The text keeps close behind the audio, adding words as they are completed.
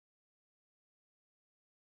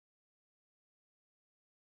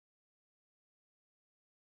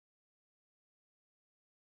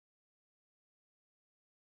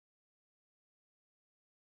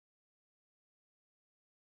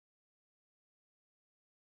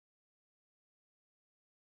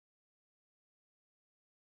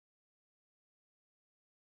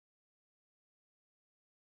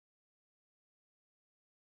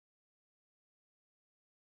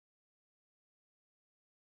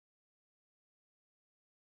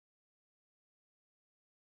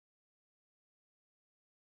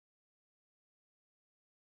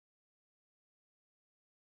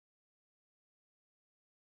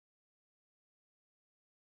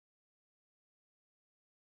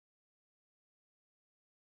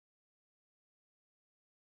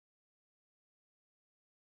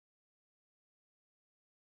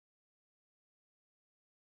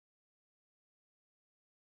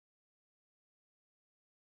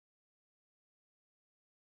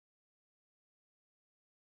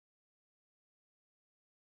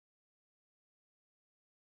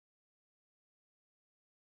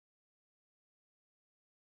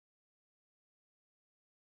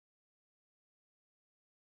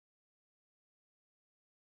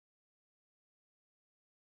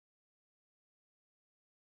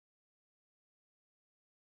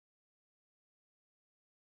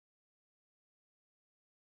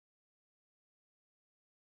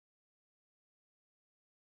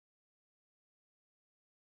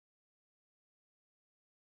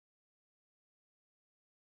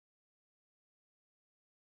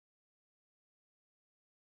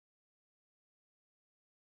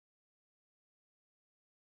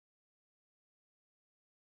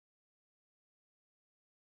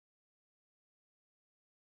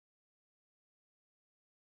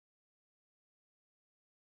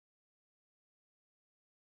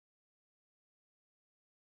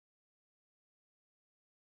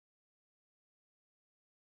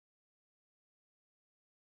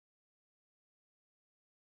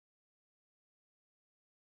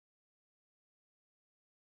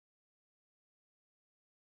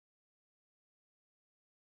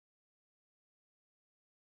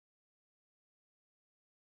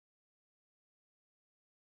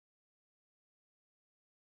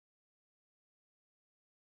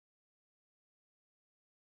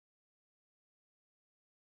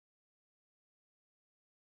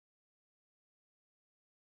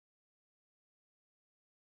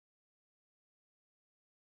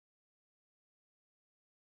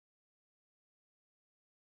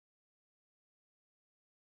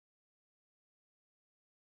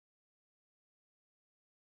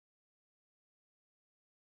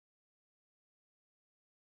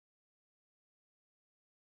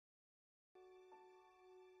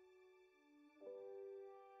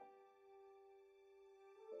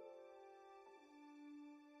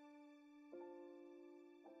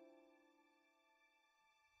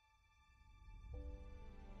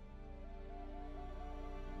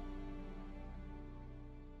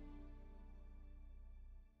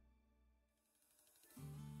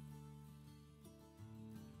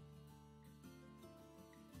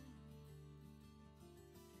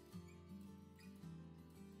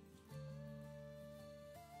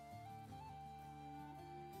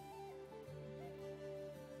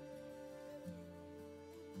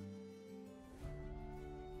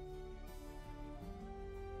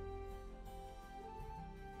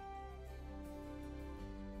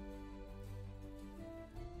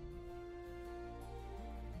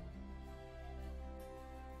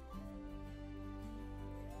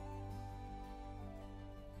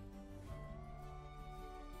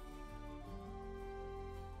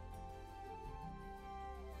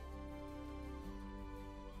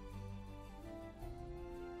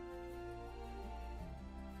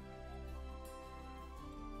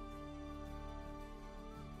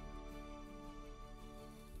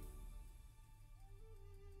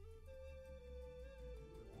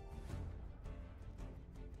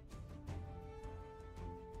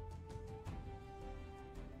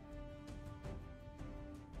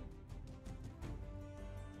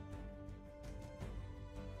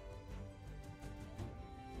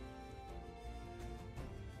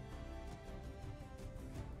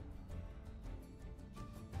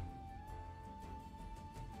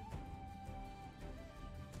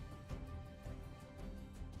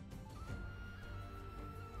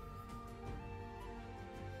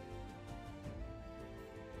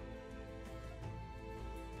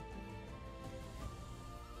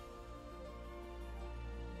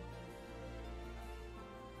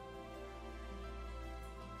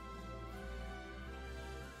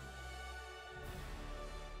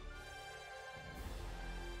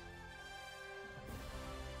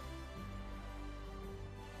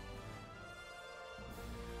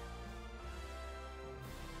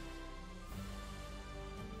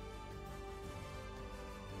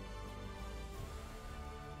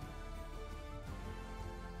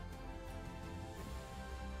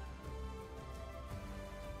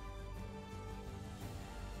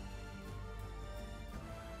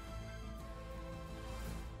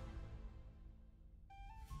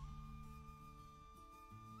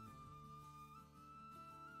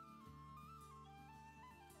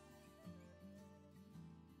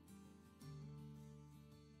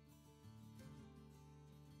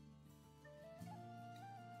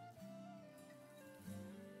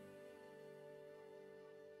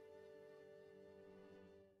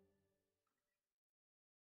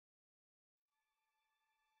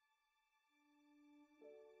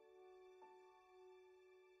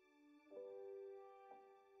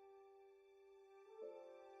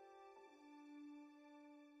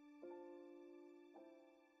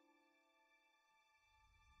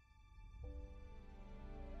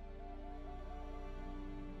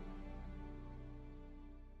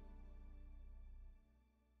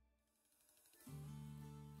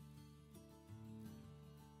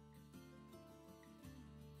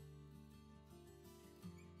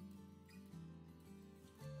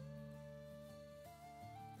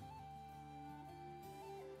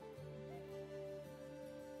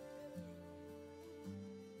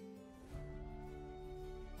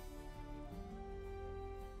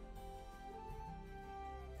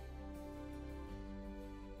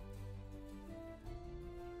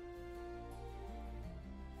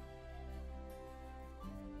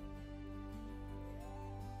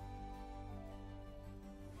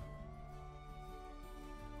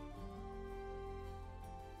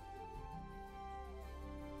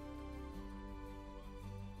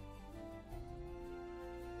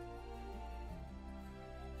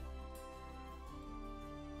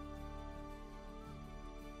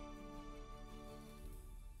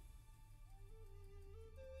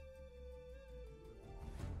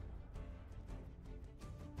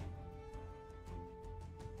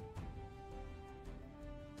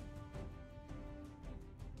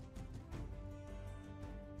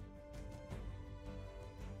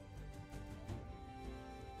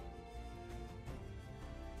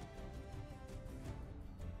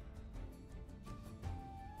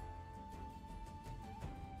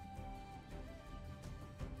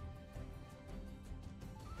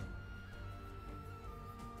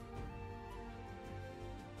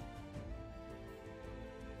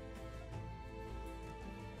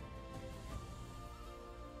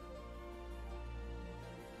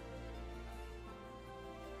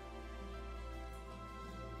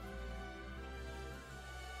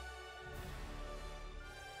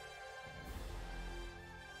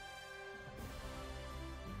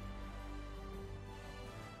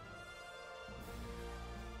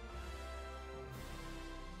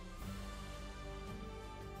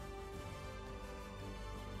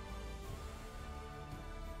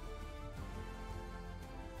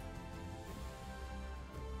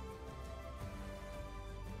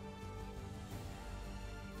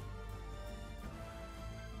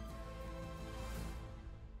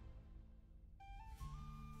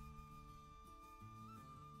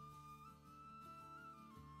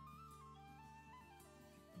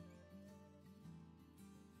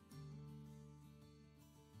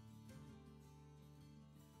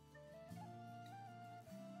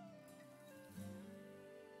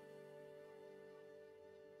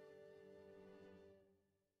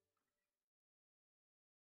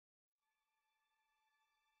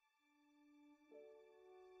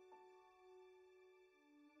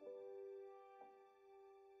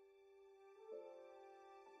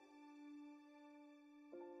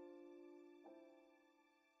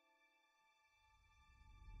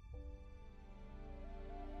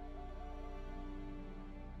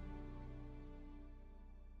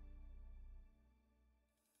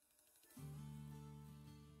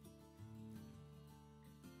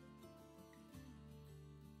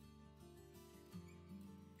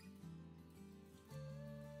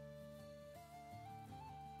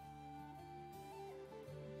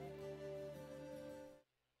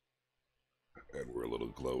And we're a little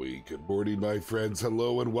glowy. Good morning, my friends.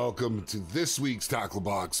 Hello and welcome to this week's Tackle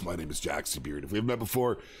Box. My name is JaxyBeard. If we haven't met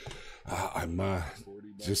before, I'm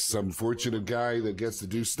just some fortunate guy that gets to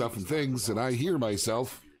do stuff and things, and I hear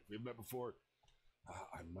myself. If we haven't met before,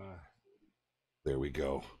 there we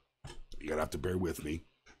go. You're gonna have to bear with me.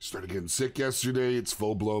 Started getting sick yesterday. It's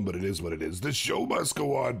full blown, but it is what it is. The show must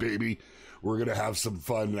go on, baby. We're gonna have some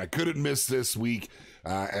fun, and I couldn't miss this week.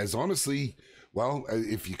 As honestly, well,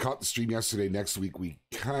 if you caught the stream yesterday, next week we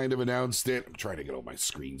kind of announced it. I'm trying to get all my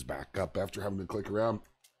screens back up after having to click around.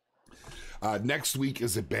 Next week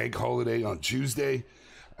is a bank holiday on Tuesday,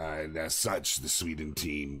 and as such, the Sweden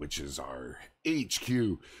team, which is our HQ,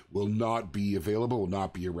 will not be available, will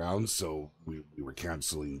not be around, so we were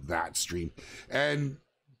canceling that stream. And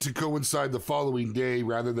to coincide the following day,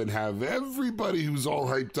 rather than have everybody who's all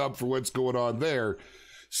hyped up for what's going on there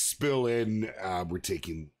spill in, we're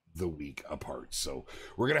taking the week apart. So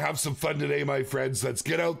we're going to have some fun today, my friends. Let's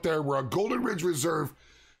get out there. We're on Golden Ridge Reserve.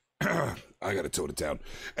 I got to tone it down.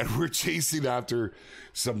 And we're chasing after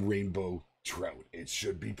some rainbow trout. It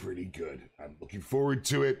should be pretty good. I'm looking forward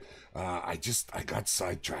to it. I got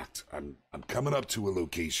sidetracked. I'm coming up to a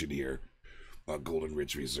location here on Golden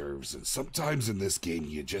Ridge Reserves. And sometimes in this game,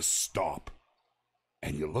 you just stop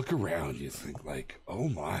and you look around. You think like, oh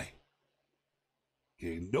my.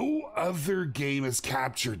 Okay, no other game has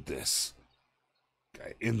captured this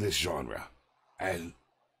in this genre. And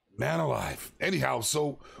man alive. Anyhow,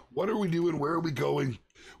 so what are we doing? Where are we going?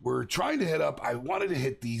 We're trying to hit up. I wanted to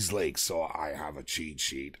hit these lakes, so I have a cheat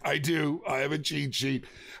sheet. I do. I have a cheat sheet.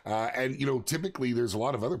 And, you know, typically there's a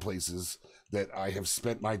lot of other places that I have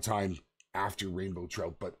spent my time after rainbow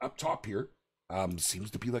trout. But up top here seems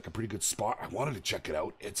to be like a pretty good spot. I wanted to check it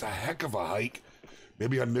out. It's a heck of a hike.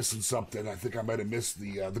 Maybe I'm missing something. I think I might have missed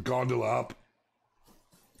the gondola up.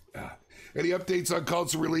 Any updates on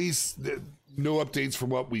console release? No updates from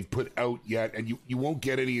what we've put out yet, and you won't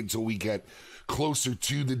get any until we get closer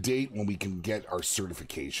to the date when we can get our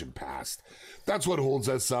certification passed. That's what holds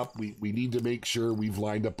us up. We need to make sure we've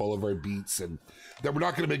lined up all of our beats and that we're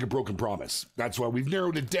not going to make a broken promise. That's why we've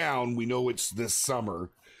narrowed it down. We know it's this summer,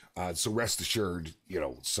 so rest assured, you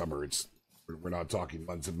know, summer. We're not talking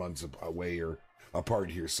months and months away or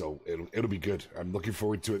apart here, so it'll be good. I'm looking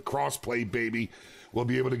forward to it. Crossplay, baby. We'll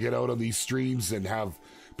be able to get out on these streams and have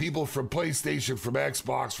people from PlayStation, from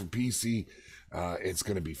Xbox, from PC. It's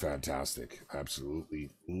going to be fantastic. Absolutely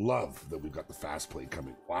love that we've got the fast play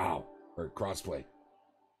coming. Wow. Or crossplay.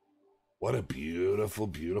 What a beautiful,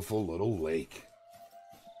 beautiful little lake.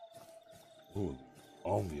 Ooh,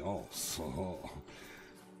 ambiance. Oh.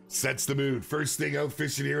 Sets the mood. First thing out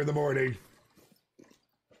fishing here in the morning.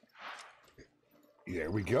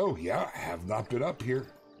 There we go. Yeah, I have not been up here.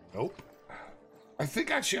 Nope. I think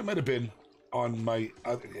actually I might have been on my...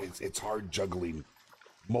 it's hard juggling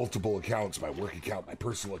multiple accounts. My work account, my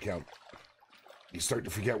personal account. You start to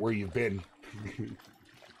forget where you've been.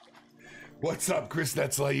 What's up, Chris?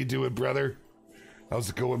 That's how you doing, brother? How's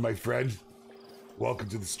it going, my friend? Welcome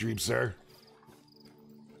to the stream, sir.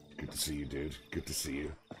 Good to see you, dude. Good to see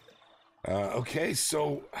you. Okay,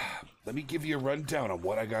 so let me give you a rundown on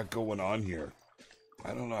what I got going on here.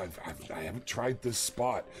 I don't know. I haven't tried this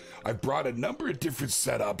spot. I've brought a number of different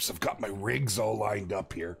setups. I've got my rigs all lined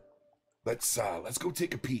up here. Let's go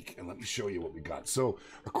take a peek and let me show you what we got. So,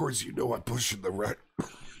 of course, you know I'm pushing the right.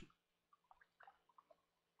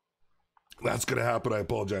 That's gonna happen. I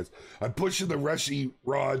apologize. I'm pushing the Rushy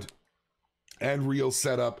rod and reel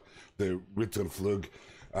setup, the Rittenflug,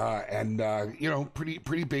 and you know,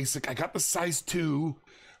 pretty basic. I got the size 2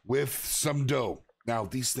 with some dough. Now,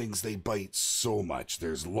 these things, they bite so much.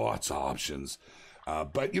 There's lots of options.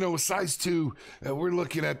 But, you know, a size 2, we're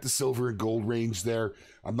looking at the silver and gold range there.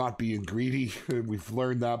 I'm not being greedy. We've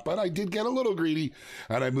learned that. But I did get a little greedy,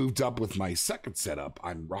 and I moved up with my second setup.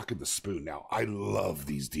 I'm rocking the spoon. Now, I love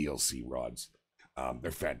these DLC rods.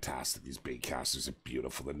 They're fantastic. These bait casters are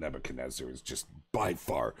beautiful. The Nebuchadnezzar is just by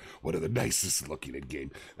far one of the nicest looking in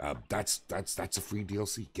game. That's a free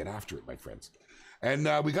DLC. Get after it, my friends. And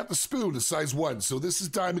we got the spoon, the size 1. So this is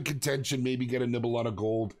diamond contention. Maybe get a nibble on a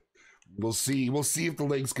gold. We'll see. We'll see if the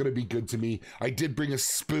lake's going to be good to me. I did bring a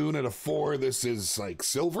spoon at a 4. This is like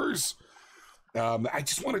silvers. I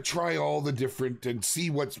just want to try all the different and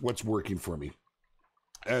see what's working for me.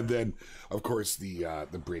 And then, of course, the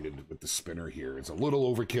braided with the spinner here is a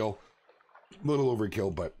little overkill.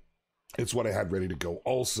 But it's what I had ready to go.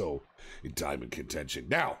 Also in diamond contention.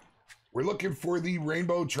 Now, we're looking for the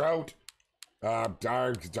rainbow trout.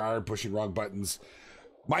 Darn, pushing wrong buttons.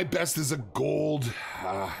 My best is a gold.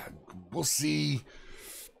 We'll see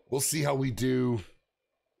how we do.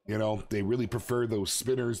 You know, they really prefer those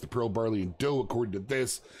spinners, the pearl barley and dough, according to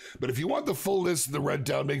this. But if you want the full list of the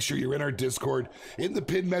rundown, make sure you're in our Discord, in the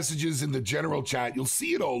pinned messages, in the general chat. You'll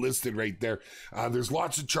see it all listed right there. There's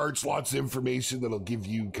lots of charts, lots of information that'll give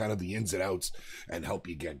you kind of the ins and outs and help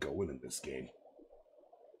you get going in this game.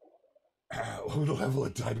 Who to level a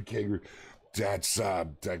diamond kangaroo? That's I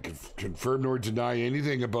can confirm nor deny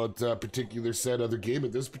anything about a particular said other game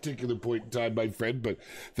at this particular point in time, my friend. But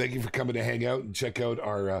thank you for coming to hang out and check out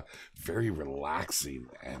our very relaxing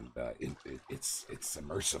and it's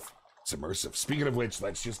immersive. It's immersive. Speaking of which,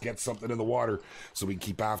 let's just get something in the water so we can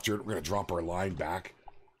keep after it. We're gonna drop our line back,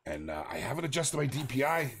 and I haven't adjusted my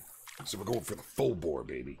DPI, so we're going for the full bore,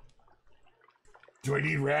 baby. Do I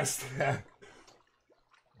need rest?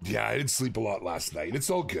 Yeah, I didn't sleep a lot last night. It's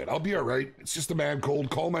all good. I'll be all right. It's just a man cold.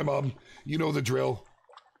 Call my mom. You know the drill.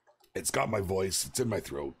 It's got my voice. It's in my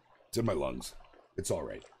throat. It's in my lungs. It's all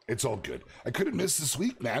right. It's all good. I couldn't miss this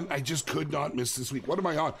week, man. I just could not miss this week. What am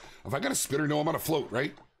I on? Have I got a spinner? No, I'm on a float,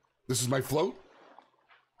 right? This is my float?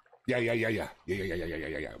 Yeah. We're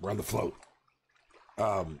on the float.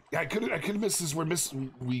 Yeah, I could miss this.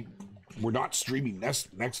 We're not streaming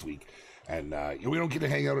next week. And we don't get to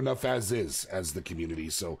hang out enough as the community,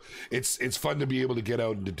 so it's fun to be able to get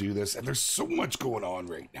out and to do this. And there's so much going on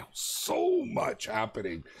right now, so much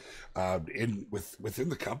happening within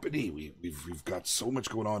the company. We've got so much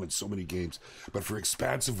going on in so many games. But for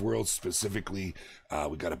Expansive Worlds specifically,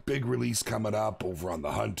 we got a big release coming up over on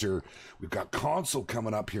the Hunter. We've got console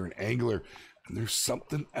coming up here in Angler, and there's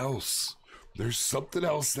something else. There's something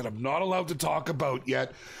else that I'm not allowed to talk about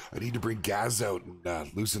yet. I need to bring Gaz out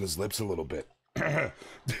and loosen his lips a little bit.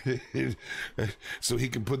 So he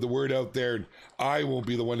can put the word out there and I won't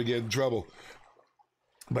be the one to get in trouble.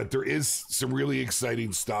 But there is some really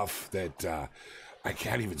exciting stuff that I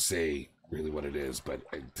can't even say really what it is. But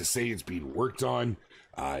to say it's being worked on,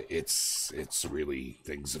 it's really,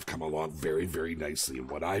 things have come along very, very nicely.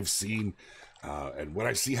 And what I've seen... and what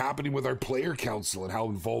I see happening with our player council and how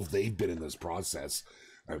involved they've been in this process,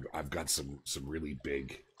 I've got some really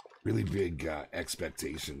big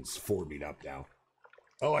expectations forming up now.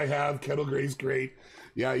 Oh, I have. Kettle Gray's great.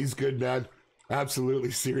 Yeah, he's good, man.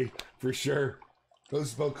 Absolutely, Siri, for sure.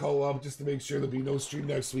 Those about co-op just to make sure there'll be no stream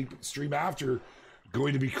next week, but the stream after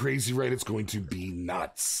going to be crazy, right? It's going to be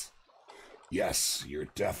nuts. Yes, you're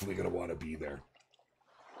definitely going to want to be there.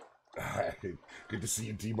 Good to see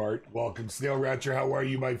you, D-Mart. Welcome. Snail Ratcher, how are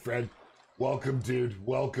you, my friend? Welcome, dude.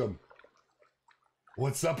 Welcome.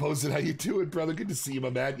 What's up, Hosen? How you doing, brother? Good to see you,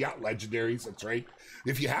 my man. Yeah, legendaries, that's right.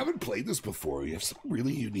 If you haven't played this before, you have something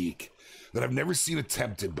really unique that I've never seen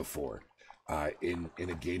attempted before in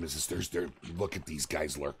a game. Is this? Look at these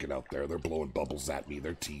guys lurking out there. They're blowing bubbles at me.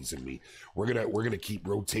 They're teasing me. We're gonna keep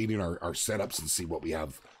rotating our setups and see what we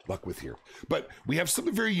have luck with here. But we have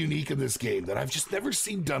something very unique in this game that I've just never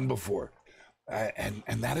seen done before, and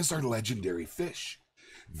that is our legendary fish.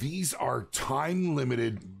 These are time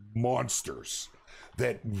limited monsters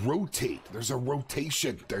that rotate. There's a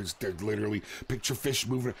rotation. They're literally, picture fish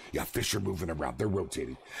moving. Yeah, fish are moving around. They're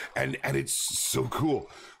rotating, and it's so cool.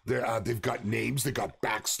 They've got names. They've got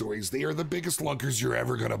backstories. They are the biggest lunkers you're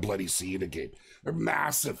ever gonna bloody see in a game. They're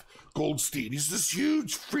massive. Goldstein, he's this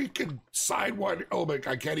huge freaking sidewinder. Oh my!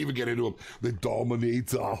 I can't even get into him. The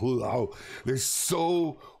Dominator. Oh, there's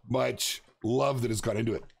so much love that has gone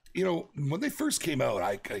into it. You know, when they first came out,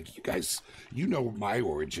 you guys, you know my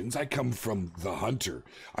origins. I come from the Hunter.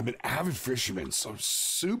 I'm an avid fisherman, so I'm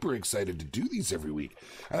super excited to do these every week.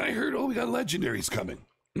 And I heard, oh, we got legendaries coming.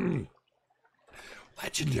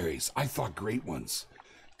 Legendaries. I thought great ones.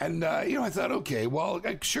 And, I thought, okay, well,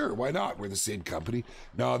 sure, why not? We're the same company.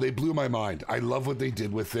 No, they blew my mind. I love what they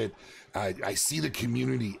did with it. I see the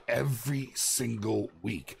community every single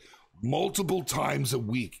week, multiple times a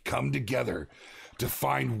week, come together to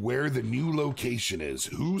find where the new location is,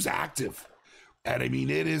 who's active. And I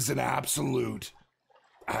mean, it is an absolute,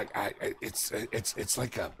 it's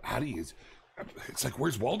like a, how do you, it's like,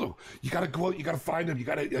 where's Waldo? You got to go out, you got to find him. You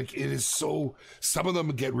got to, like, it is so, some of them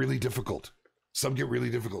get really difficult. Some get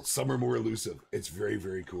really difficult. Some are more elusive. It's very,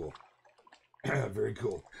 very cool. Very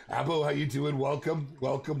cool. Abo, how you doing? Welcome.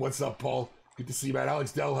 What's up, Paul? Good to see you, man.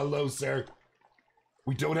 Alex Dell, hello, sir.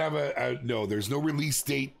 We don't have no, there's no release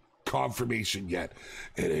date confirmation yet.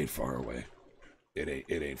 It ain't far away. It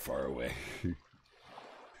ain't far away.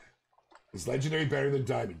 Is legendary better than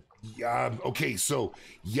diamond? Okay, so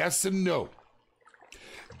yes and no.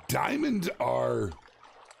 Diamond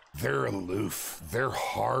they're aloof. They're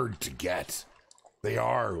hard to get. They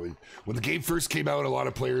are. When the game first came out, a lot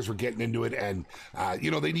of players were getting into it, and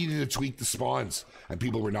they needed to tweak the spawns, and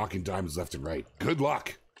people were knocking diamonds left and right. Good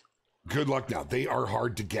luck. good luck now. They are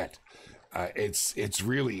hard to get. It's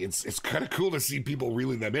kind of cool to see people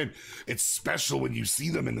reeling them in. It's special when you see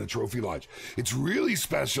them in the trophy lodge. It's really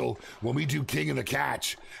special when we do King of the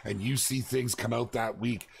Catch and you see things come out that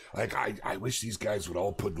week. Like I wish these guys would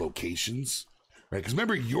all put locations, right? Because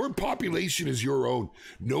remember, your population is your own.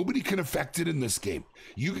 Nobody can affect it in this game.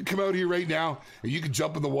 You can come out here right now and you can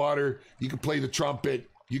jump in the water. You can play the trumpet.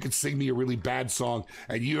 You can sing me a really bad song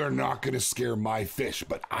and you are not going to scare my fish,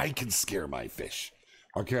 but I can scare my fish.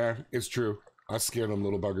 Okay, it's true. I scared them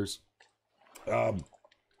little buggers.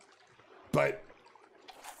 But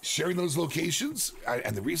sharing those locations,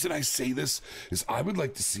 and the reason I say this is I would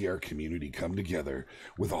like to see our community come together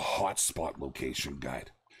with a hotspot location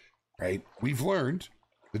guide, right? We've learned,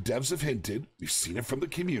 the devs have hinted, we've seen it from the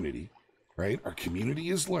community, right? Our community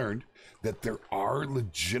has learned that there are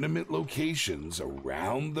legitimate locations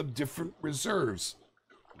around the different reserves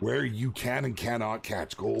where you can and cannot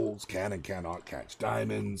catch golds, can and cannot catch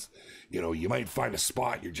diamonds. You know, you might find a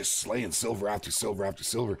spot, you're just slaying silver after silver after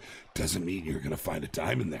silver. Doesn't mean you're going to find a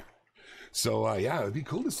diamond there. So, yeah, it'd be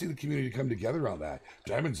cool to see the community come together on that.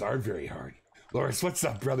 Diamonds are very hard. Loris, what's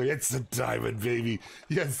up, brother? It's a diamond, baby.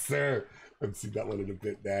 Yes, sir. I haven't seen that one in a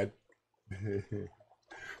bit, man.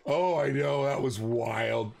 Oh, I know. That was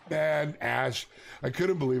wild. Man, Ash, I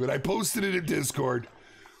couldn't believe it. I posted it in Discord.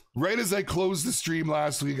 Right as I closed the stream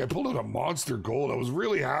last week, I pulled out a monster gold. I was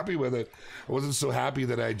really happy with it. I wasn't so happy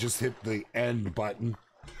that I just hit the end button.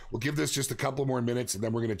 We'll give this just a couple more minutes, and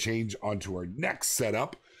then we're going to change onto our next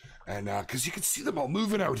setup. And because you can see them all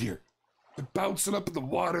moving out here. They're bouncing up in the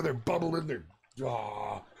water. They're bubbling. They're...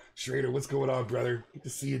 Aw, Schrader, what's going on, brother? Good to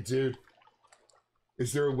see you, dude.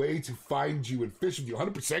 Is there a way to find you and fish with you?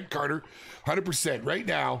 100%, Carter. 100%. Right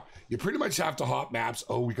now, you pretty much have to hop maps.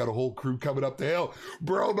 Oh, we got a whole crew coming up the hill.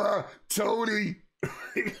 Broma, Tony,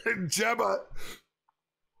 Gemma.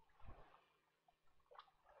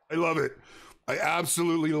 I love it. I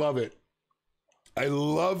absolutely love it. I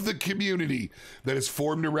love the community that is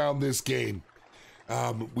formed around this game.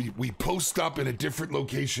 We post up in a different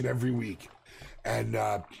location every week. And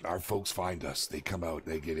our folks find us. They come out,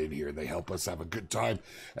 they get in here, and they help us have a good time.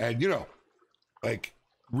 And, you know, like,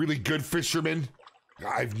 really good fishermen.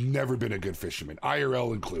 I've never been a good fisherman,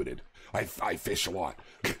 IRL included. I fish a lot.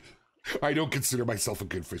 I don't consider myself a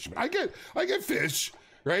good fisherman. I get fish,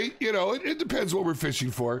 right? You know, it depends what we're fishing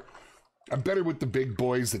for. I'm better with the big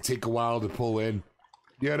boys that take a while to pull in,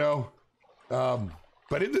 you know.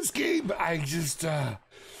 But in this game, I just...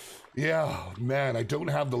 yeah, man, I don't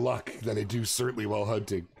have the luck that I do certainly while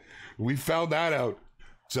hunting. We found that out.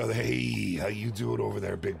 So, hey, how you doing over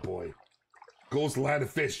there, big boy? Goes to land of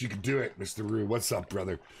fish. You can do it, Mr. Rue. What's up,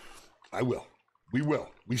 brother? I will. We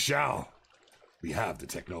will. We shall. We have the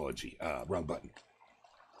technology. Wrong button.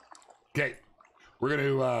 Okay.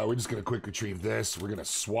 We're just gonna quick retrieve this. We're gonna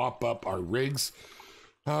swap up our rigs.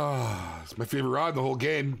 It's my favorite rod in the whole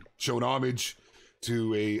game. Showing homage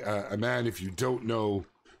to a man. If you don't know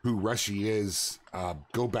who Rushy is,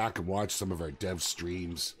 go back and watch some of our dev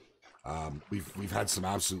streams. We've had some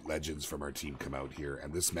absolute legends from our team come out here,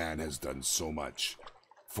 and this man has done so much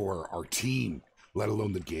for our team, let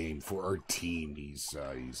alone the game. For our team, he's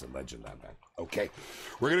a legend, that man. Okay,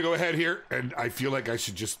 we're gonna go ahead here, and I feel like I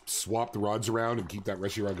should just swap the rods around and keep that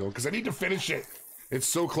Rushy rod going because I need to finish it. It's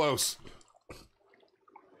so close.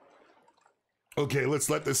 Okay, let's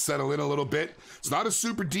let this settle in a little bit. It's not a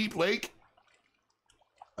super deep lake.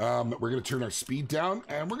 We're going to turn our speed down,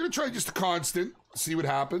 and we're going to try just a constant, see what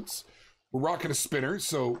happens. We're rocking a spinner,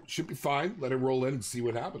 so should be fine. Let it roll in and see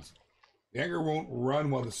what happens. The anchor won't run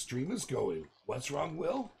while the stream is going. What's wrong,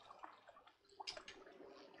 Will?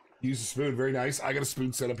 Use a spoon. Very nice. I got a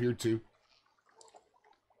spoon set up here, too.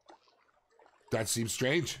 That seems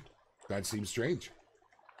strange. That seems strange.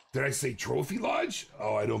 Did I say trophy lodge?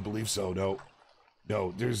 Oh, I don't believe so, no.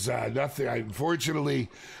 No, there's nothing. Unfortunately,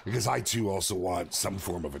 because I too also want some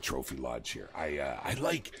form of a trophy lodge here. I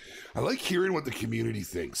like hearing what the community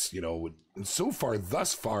thinks. You know, and so far,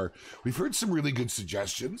 thus far, we've heard some really good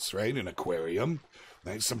suggestions. Right, an aquarium,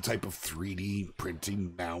 like some type of 3D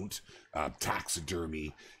printing mount,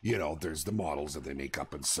 taxidermy. You know, there's the models that they make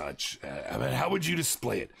up and such. I mean, how would you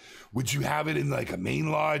display it? Would you have it in like a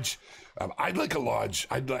main lodge? I'd like a lodge.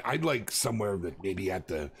 I'd like somewhere that maybe at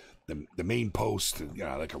the main post, you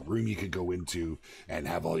know, like a room you could go into and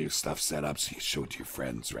have all your stuff set up so you can show it to your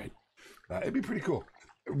friends, right? It'd be pretty cool.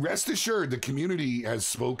 Rest assured, the community has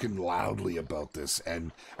spoken loudly about this,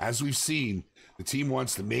 and as we've seen, the team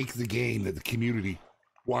wants to make the game that the community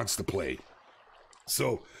wants to play.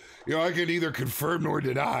 So, you know, I can neither confirm nor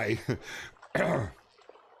deny.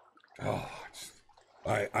 Oh,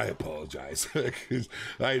 I apologize.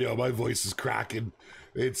 I know my voice is cracking.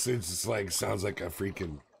 It's like sounds like a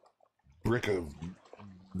freaking brick of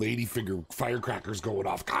ladyfinger firecrackers going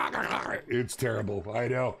off. It's terrible. I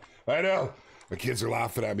know. My kids are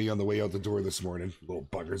laughing at me on the way out the door this morning. Little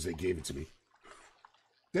buggers, they gave it to me.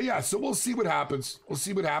 Yeah, so we'll see what happens. We'll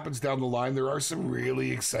see what happens down the line. There are some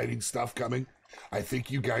really exciting stuff coming. I think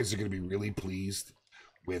you guys are going to be really pleased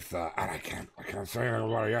with, and I can't say anything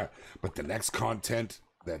about it yet, but the next content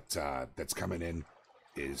that's coming in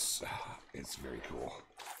is, it's very cool.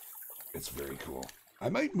 It's very cool. I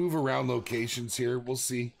might move around locations here. We'll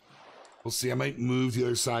see. We'll see. I might move to the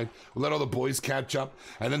other side. We'll let all the boys catch up.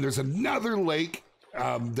 And then there's another lake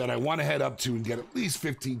that I want to head up to and get at least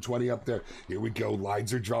 15, 20 up there. Here we go.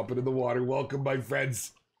 Lines are dropping in the water. Welcome, my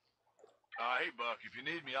friends. Hey, Buck. If you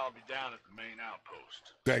need me, I'll be down at the main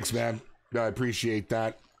outpost. Thanks, man. I appreciate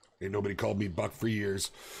that. Ain't nobody called me Buck for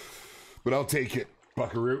years. But I'll take it,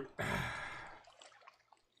 Buckaroo.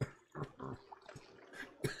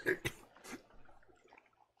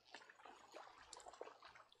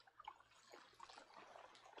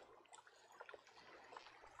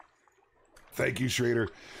 Thank you, Schrader.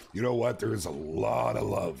 You know what? There is a lot of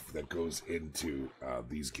love that goes into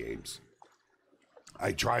these games.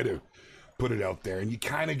 I try to put it out there, and you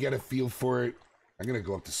kind of get a feel for it. I'm going to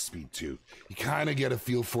go up to speed 2. You kind of get a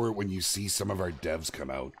feel for it when you see some of our devs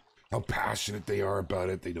come out. How passionate they are about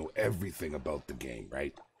it. They know everything about the game,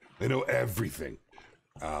 right? They know everything.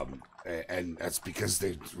 And that's because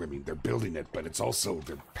they're building it, but it's also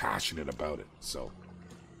they're passionate about it. So,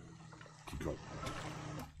 keep going.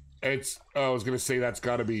 I was gonna say that's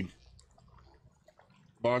gotta be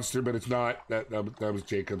Monster, but it's not. That was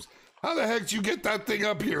Jacobs. How the heck did you get that thing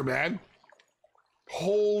up here, man?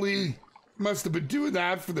 Holy, must have been doing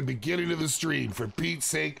that for the beginning of the stream. For Pete's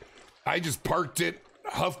sake, I just parked it,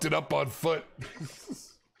 huffed it up on foot.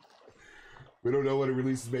 We don't know when it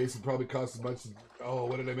releases. Mason probably costs as much. Oh,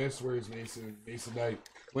 what did I miss? Where is Mason? Mason Knight.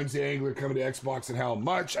 Wednesday Angler coming to Xbox and how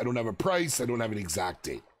much? I don't have a price. I don't have an exact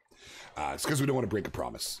date. It's because we don't want to break a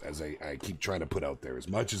promise, as I keep trying to put out there as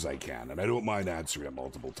much as I can. And I don't mind answering it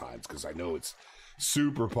multiple times because I know it's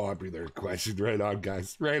super popular question. Right on,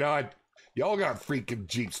 guys. Right on. Y'all got freaking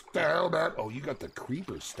Jeeps. The hell, man? Oh, you got the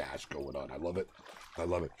creeper stash going on. I love it. I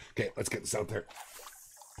love it. Okay, let's get this out there.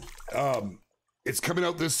 It's coming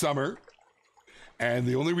out this summer. And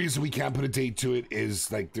the only reason we can't put a date to it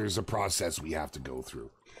is like there's a process we have to go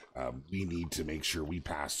through. We need to make sure we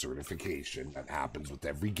pass certification. That happens with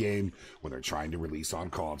every game when they're trying to release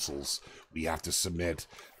on consoles. We have to submit.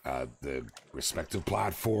 The respective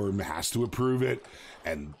platform has to approve it,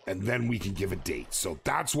 and then we can give a date. So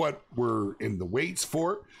that's what we're in the waits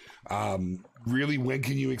for. Really, when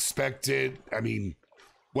can you expect it? I mean,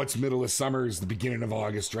 what's middle of summer is the beginning of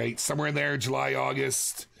August, right? Somewhere in there, July,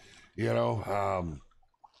 August. You know,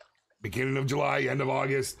 beginning of July, end of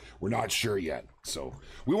August. We're not sure yet. So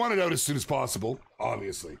we want it out as soon as possible,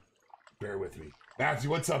 obviously. Bear with me. Matthew,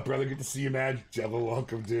 what's up, brother? Good to see you, man. Jeva,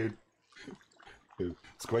 welcome, dude.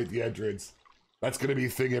 It's quite the entrance. That's going to be a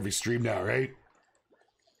thing every stream now, right?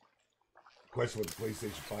 Question about the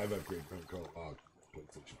PlayStation 5 upgrade.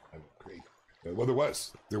 PlayStation 5 upgrade. Well,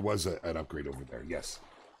 there was an upgrade over there, yes.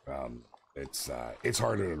 It's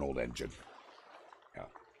harder than an old engine.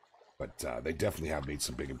 But they definitely have made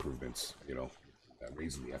some big improvements, you know,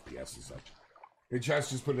 raising the FPS and such. Hey, Chess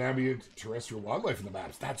just put an ambient terrestrial wildlife in the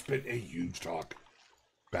maps. That's been a huge talk.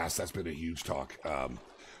 Bass, that's been a huge talk.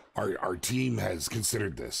 Our team has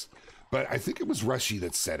considered this, but I think it was Rushy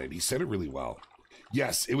that said it. He said it really well.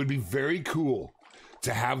 Yes, it would be very cool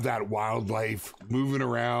to have that wildlife moving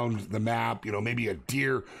around the map, you know, maybe a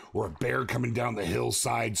deer or a bear coming down the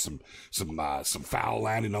hillside, some fowl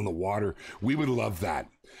landing on the water. We would love that.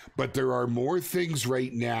 But there are more things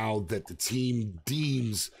right now that the team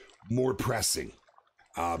deems more pressing.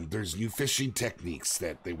 There's new fishing techniques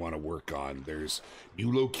that they want to work on. There's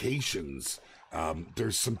new locations.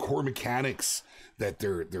 There's some core mechanics that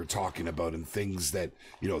they're talking about, and things that,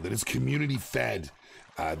 you know, that is community fed,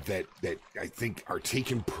 that I think are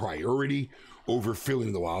taking priority over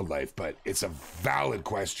filling the wildlife. But it's a valid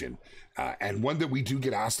question, and one that we do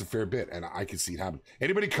get asked a fair bit, and I can see it happen.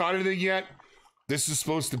 Anybody caught anything yet? This is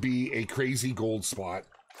supposed to be a crazy gold spot.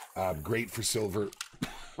 Great for silver.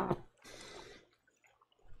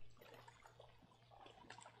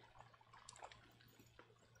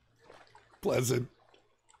 Pleasant.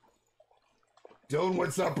 Dylan,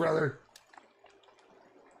 what's up, brother?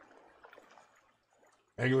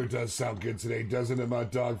 Angler does sound good today, doesn't it, my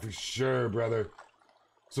dog? For sure, brother.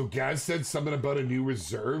 So Gaz said something about a new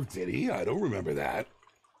reserve, did he? I don't remember that.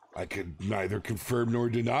 I could neither confirm nor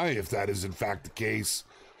deny if that is in fact the case.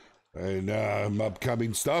 And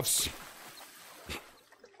upcoming stuffs.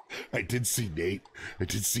 I did see Nate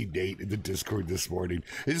in the Discord this morning.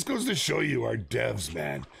 It just goes to show you our devs,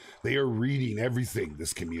 man. They are reading everything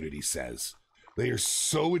this community says. They are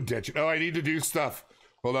so indentured. Oh, I need to do stuff.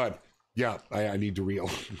 Hold on. Yeah, I need to reel.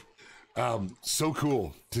 So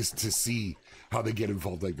cool to see how they get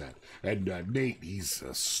involved like that. And Nate, he's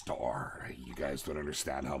a star. You guys don't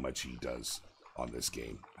understand how much he does on this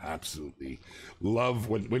game. Absolutely love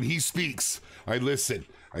when he speaks. I listen.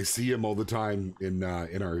 I see him all the time in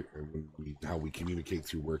our how we communicate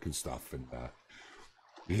through work and stuff. And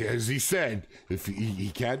as he said, if he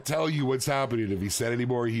can't tell you what's happening, if he said any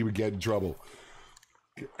more, he would get in trouble.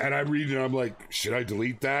 And I'm reading, I'm like, should I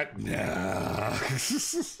delete that? Nah.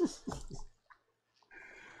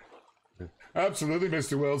 Absolutely,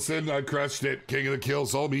 Mr. Wilson. I crushed it. King of the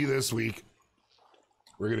kills, all me this week.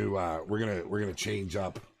 We're gonna change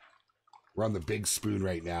up. We're on the big spoon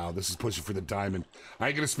right now. This is pushing for the diamond. I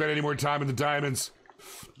ain't gonna spend any more time in the diamonds.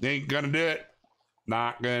 Ain't gonna do it.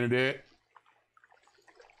 Not gonna do it.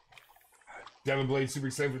 Devin Blade, super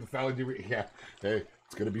excited for the Fallon. Yeah, hey,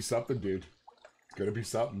 it's gonna be something, dude. It's gonna be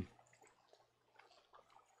something.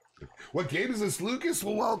 What game is this, Lucas?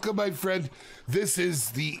 Well, welcome, my friend. This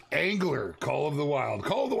is the Angler, Call of the Wild.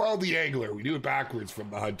 Call of the Wild, the Angler. We do it backwards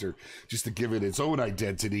from the Hunter, just to give it its own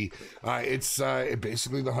identity. It's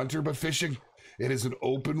basically the Hunter, but fishing. It is an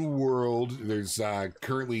open world. There's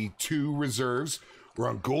currently 2 reserves. We're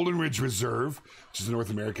on Golden Ridge Reserve, which is a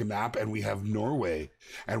North American map, and we have Norway.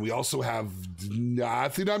 And we also have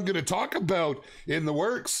nothing I'm going to talk about in the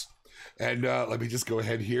works. And let me just go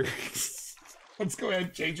ahead here. Let's go ahead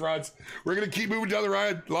and change rods. We're going to keep moving down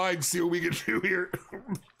the line, see what we can do here.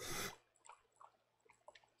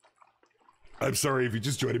 I'm sorry if you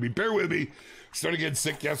just joined me. Bear with me. Started getting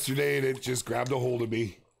sick yesterday, and it just grabbed a hold of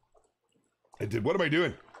me. I did. What am I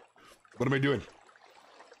doing? What am I doing?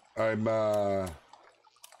 I'm,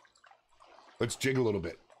 let's jig a little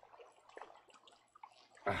bit.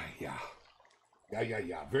 Yeah.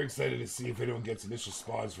 Yeah. Very excited to see if anyone gets initial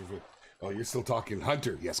spawns for... Oh, you're still talking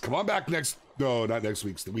Hunter. Yes, come on back next... No, not next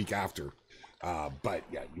week. It's the week after. But,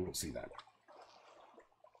 yeah, you won't see that.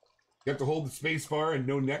 You have to hold the space bar and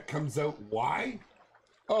no net comes out. Why?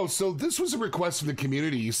 Oh, so this was a request from the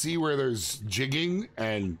community. You see where there's jigging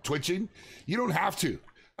and twitching? You don't have to.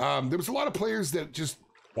 There was a lot of players that just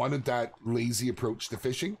wanted that lazy approach to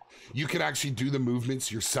fishing. You can actually do the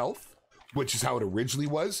movements yourself, which is how it originally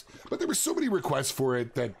was. But there were so many requests for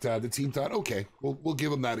it that the team thought, okay, we'll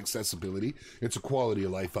give them that accessibility. It's a quality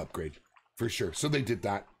of life upgrade, for sure. So they did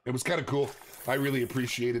that. It was kind of cool. I really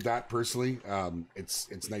appreciated that personally.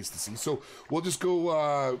 It's nice to see. So we'll just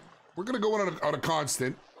go, we're going to go on a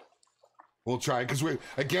constant. We'll try, because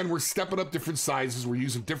we're stepping up different sizes. We're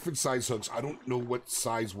using different size hooks. I don't know what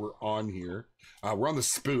size we're on here. We're on the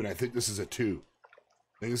spoon. I think this is a 2.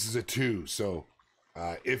 So...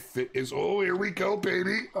 if it is, oh, here we go,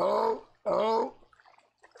 baby. Oh.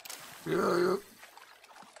 Yeah.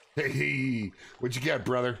 Hey, what'd you get,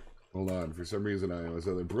 brother? Hold on, for some reason I was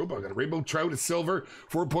other Broba. I got a rainbow trout, a silver,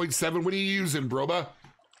 4.7. What are you using, Broba?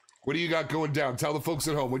 What do you got going down? Tell the folks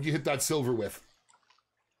at home, what'd you hit that silver with?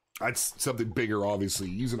 That's something bigger, obviously.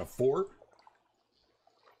 Using a 4?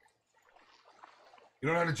 You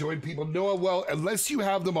don't know how to join people? No, well, unless you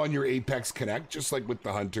have them on your Apex Connect, just like with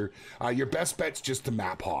the Hunter, your best bet's just to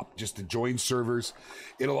map hop, just to join servers.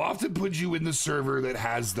 It'll often put you in the server that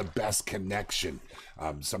has the best connection.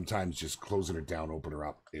 Sometimes just closing it down, open her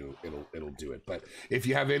up, it'll do it. But if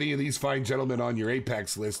you have any of these fine gentlemen on your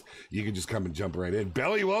Apex list, you can just come and jump right in.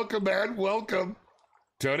 Belly, welcome, man, welcome.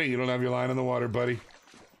 Tony, you don't have your line on the water, buddy.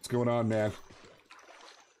 What's going on, man?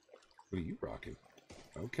 What are you rocking?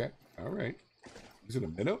 Okay, all right. Is it a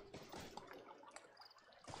minnow?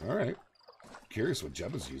 All right. Curious what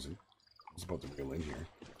Jeb is using. He's about to reel in here.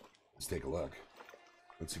 Let's take a look.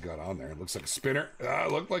 What's he got on there? It looks like a spinner.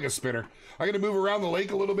 Looked like a spinner. I'm going to move around the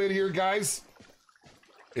lake a little bit here, guys.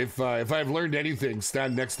 If I've learned anything,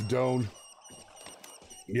 stand next to Doan.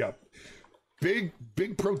 Yep. Big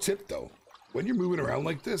pro tip, though. When you're moving around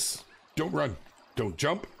like this, don't run. Don't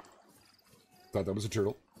jump. Thought that was a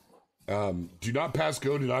turtle. Do not pass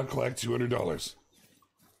go. Do not collect $200.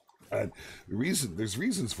 And there's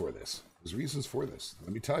reasons for this.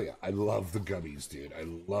 Let me tell you, I love the gummies, dude. I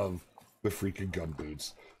love the freaking gum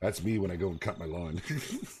boots. That's me when I go and cut my lawn.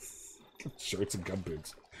 Shorts and gum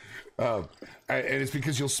boots. And it's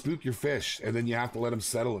because you'll spook your fish, and then you have to let them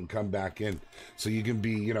settle and come back in. So you can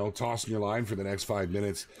be, tossing your line for the next 5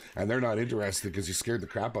 minutes, and they're not interested because you scared the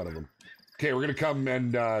crap out of them. Okay, we're gonna come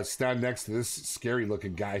and stand next to this scary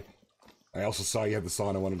looking guy. I also saw you had this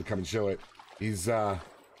on. I wanted to come and show it. He's yeah.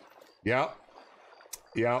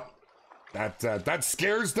 That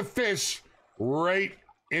scares the fish right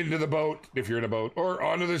into the boat if you're in a boat or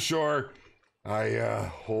onto the shore.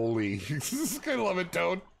 Holy, I love it,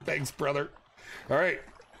 Toad. Thanks, brother. All right,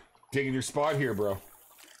 taking your spot here, bro.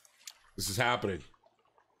 This is happening.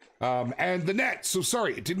 And the net. So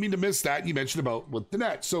sorry, I didn't mean to miss that. You mentioned about with the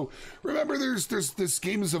net. So remember, there's this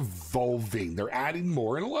game is evolving. They're adding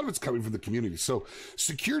more, and a lot of it's coming from the community. So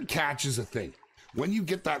secured catch is a thing. When you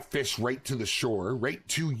get that fish right to the shore, right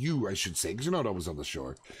to you, I should say, because you're not always on the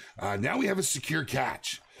shore. Now we have a secure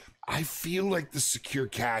catch. I feel like the secure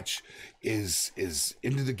catch is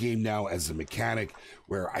into the game now as a mechanic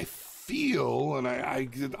where I feel, and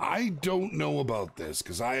I don't know about this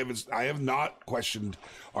because I have not questioned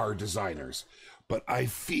our designers, but I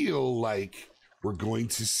feel like we're going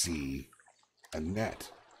to see a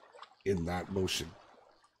net in that motion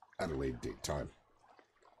at a later date time.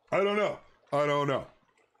 I don't know,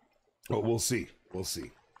 but we'll see.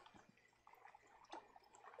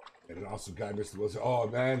 And an awesome guy, Mr. Wilson. Oh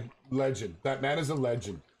man, legend. That man is a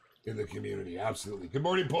legend in the community. Absolutely. Good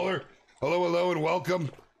morning, Puller. Hello, and welcome.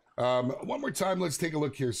 One more time, let's take a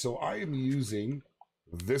look here. So I am using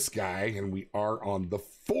this guy, and we are on the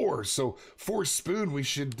 4. So 4 spoon, we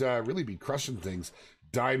should really be crushing things.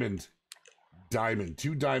 Diamond,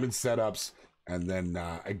 2 diamond setups, and then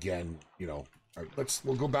again, all right,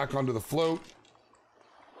 we'll go back onto the float,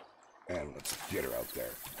 and let's get her out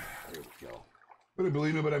there. There we go. Couldn't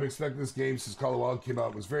believe it, but I've expected this game since Call of Wild came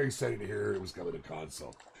out. Was very excited to hear it was coming to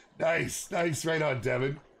console. Nice, right on,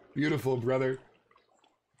 Devin. Beautiful, brother.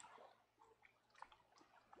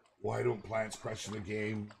 Why don't plants crush in the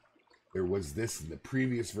game? There was this in the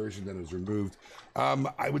previous version that was removed.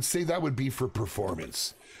 I would say that would be for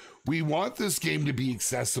performance. We want this game to be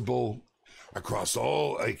accessible across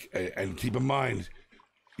all, and keep in mind,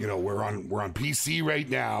 we're on PC right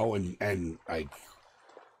now, and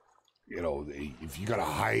if you got a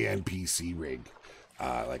high-end PC rig,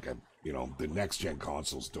 the next gen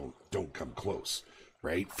consoles don't come close,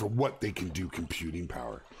 right? For what they can do computing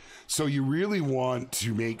power. So you really want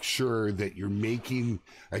to make sure that you're making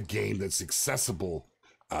a game that's accessible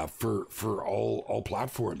for all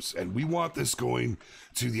platforms. And we want this going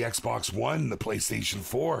to the Xbox One, the PlayStation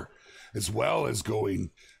 4, as well as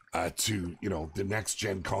going to the next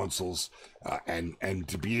gen consoles, and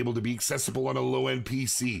to be able to be accessible on a low end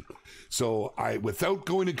PC. So without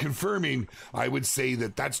going and confirming, I would say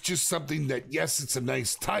that that's just something that, yes, it's a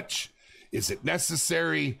nice touch. Is it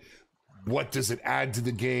necessary? What does it add to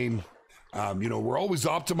the game? We're always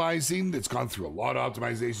optimizing. It's gone through a lot of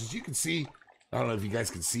optimizations. You can see, I don't know if you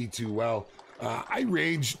guys can see too well. I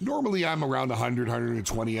range, normally I'm around 100,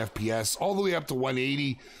 120 FPS, all the way up to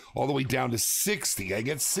 180, all the way down to 60. I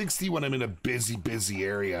get 60 when I'm in a busy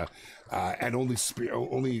area, and only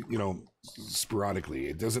sporadically.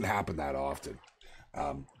 It doesn't happen that often.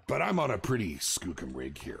 But I'm on a pretty skookum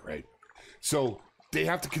rig here, right? So they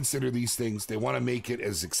have to consider these things. They want to make it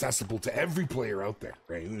as accessible to every player out there,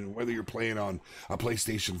 right? And whether you're playing on a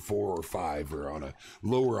PlayStation 4 or 5 or on a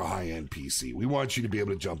lower or high-end PC, we want you to be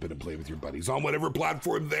able to jump in and play with your buddies on whatever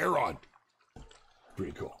platform they're on.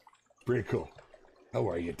 Pretty cool. How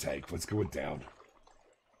are you, Tyke? What's going down?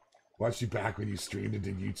 Watched you back when you streamed and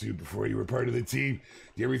did YouTube before you were part of the team.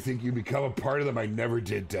 Do you ever think you'd become a part of them? I never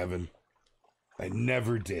did, Devin. I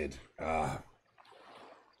never did.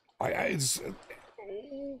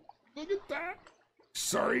 Look at that.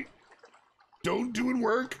 Sorry. Don't doing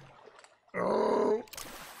work. Oh.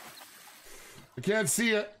 I can't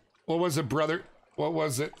see it. What was it, brother? What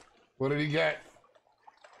was it? What did he get?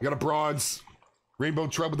 He got a bronze. Rainbow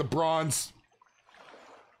Trout with a bronze.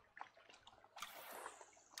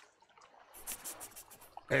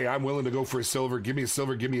 Hey, I'm willing to go for a silver. Give me a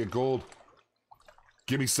silver. Give me a gold.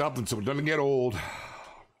 Give me something so it doesn't get old.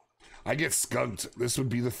 I get skunked. This would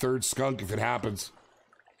be the 3rd skunk if it happens.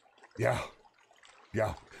 Yeah.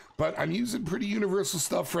 But I'm using pretty universal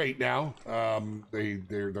stuff right now.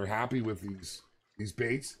 They're happy with these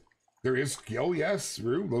baits. There is, oh yes,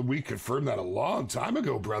 we confirmed that a long time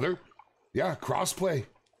ago, brother. Yeah, crossplay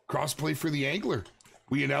for the angler.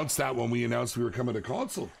 We announced that when we announced we were coming to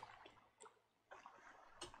console.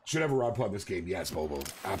 Should have a rod pod this game. Yes, Bobo,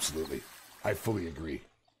 absolutely. I fully agree.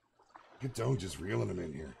 Look at Doan just reeling him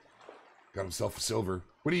in here. Got himself a silver.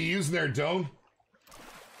 What are you using there, Doan?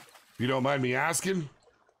 If you don't mind me asking.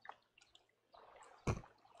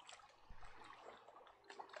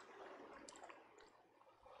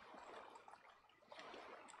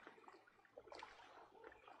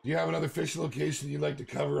 Do you have another fishing location you'd like to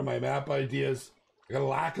cover in my map ideas? I got a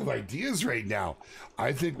lack of ideas right now.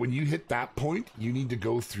 I think when you hit that point, you need to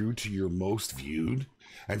go through to your most viewed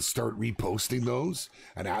and start reposting those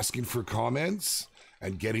and asking for comments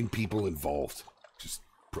and getting people involved. Just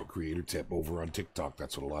pro creator tip over on TikTok.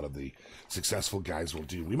 That's what a lot of the successful guys will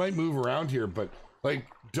do. We might move around here, but like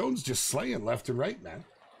Doan's just slaying left and right, man.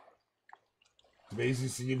 It's amazing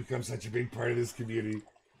to see you become such a big part of this community.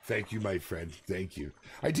 Thank you, my friend. Thank you.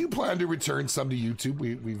 I do plan to return some to YouTube.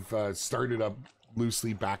 We've started up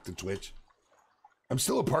loosely back to Twitch. I'm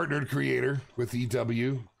still a partnered creator with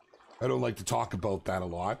EW. I don't like to talk about that a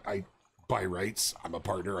lot. By rights, I'm a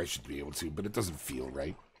partner. I should be able to, but it doesn't feel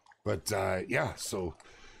right. But yeah, so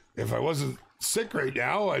if I wasn't sick right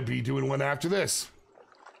now, I'd be doing one after this.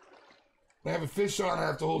 I have a fish on. I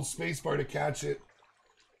have to hold spacebar to catch it.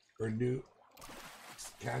 Or new.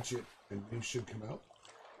 Catch it and new should come out.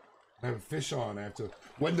 I have a fish on. I have to.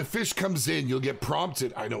 When the fish comes in, you'll get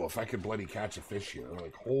prompted. I know if I could bloody catch a fish here.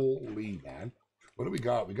 Like, holy man. What do we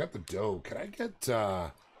got? We got the dough. Can I get,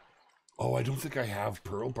 oh, I don't think I have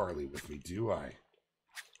pearl barley with me, do I?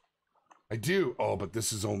 I do. Oh, but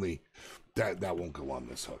this is only, that won't go on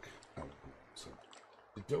this hook. So,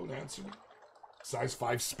 don't answer me. Size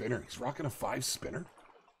 5 spinner. He's rocking a 5 spinner.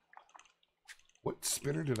 What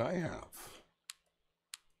spinner did I have?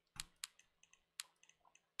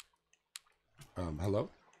 Hello?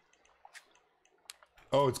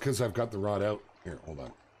 Oh, it's because I've got the rod out. Here, hold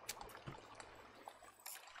on.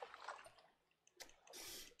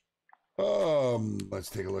 Let's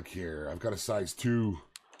take a look here. I've got a size 2,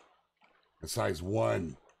 a size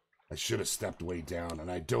 1. I should have stepped way down, and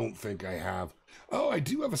I don't think I have. Oh, I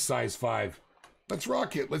do have a size 5. Let's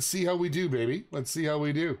rock it. Let's see how we do, baby. Let's see how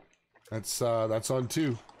we do. That's on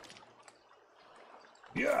 2.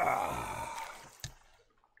 Yeah.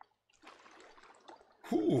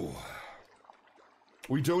 Whew.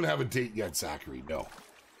 We don't have a date yet, Zachary. No.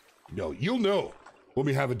 No, you'll know when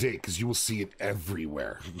we have a date because you will see it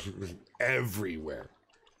everywhere. Everywhere.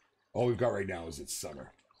 All we've got right now is it's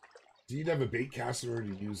summer. Do you need to have a bait caster or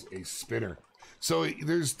to use a spinner? So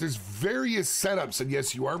there's various setups, and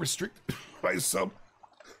yes, you are restricted by some.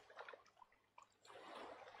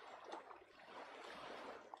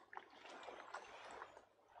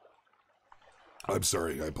 I'm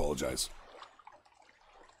sorry, I apologize.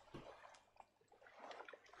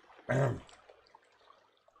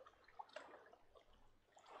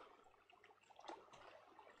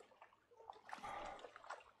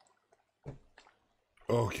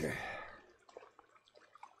 Okay.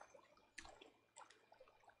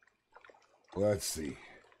 Let's see.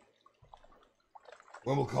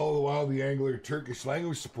 When we'll call the Wildly Angler Turkish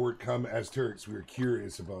language support come as Turks. We are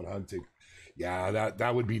curious about hunting. Yeah,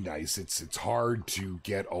 that would be nice. It's hard to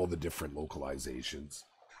get all the different localizations.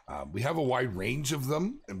 We have a wide range of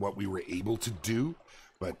them and what we were able to do,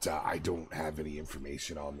 but I don't have any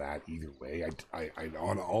information on that either way. I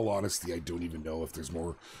on all honesty, I don't even know if there's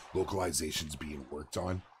more localizations being worked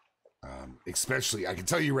on. Especially, I can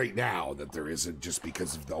tell you right now that there isn't, just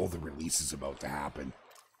because of all the releases about to happen.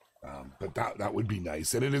 But that would be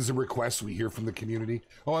nice, and it is a request we hear from the community.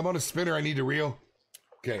 Oh, I'm on a spinner. I need to reel.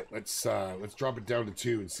 Okay, let's drop it down to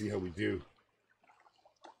 2 and see how we do.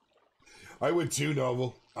 I would too,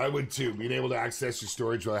 Novel. I would too. Being able to access your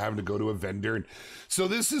storage without having to go to a vendor. And so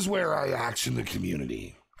this is where I action the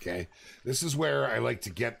community, okay? This is where I like to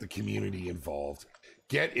get the community involved.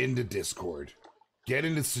 Get into Discord. Get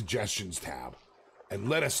into the suggestions tab. And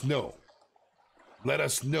let us know. Let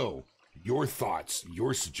us know your thoughts,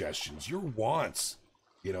 your suggestions, your wants.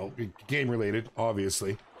 You know, game related,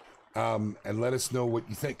 obviously. And let us know what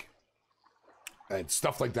you think. And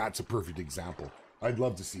stuff like that's a perfect example. I'd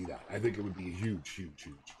love to see that. I think it would be a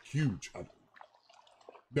huge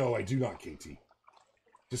No, I do not, KT.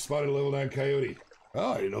 Just spotted a level 9 coyote.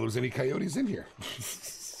 Oh, I didn't know there was any coyotes in here.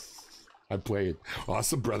 I'm playing.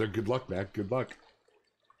 Awesome, brother. Good luck, man. Good luck.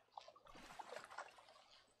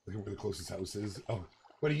 Look at where the closest house is. Oh,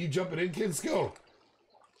 what are you jumping in, kids? Go.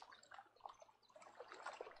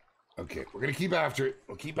 Okay, we're going to keep after it.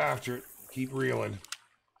 We'll keep after it. Keep reeling.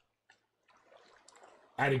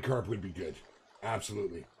 Adding carp would be good.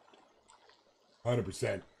 Absolutely.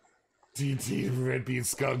 100%. TNT to prevent being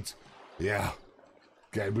skunked. Yeah.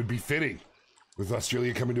 Okay, it would be fitting. With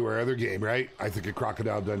Australia coming to our other game, right? I think a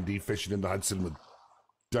Crocodile Dundee fishing in the Hudson with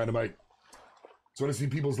dynamite. Just want to see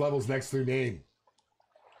people's levels next to their name.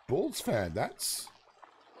 Bulls fan, that's...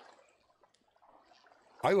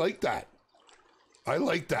 I like that. I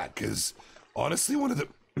like that, because honestly, one of the...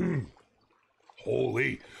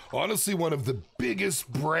 honestly, one of the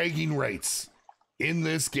biggest bragging rights in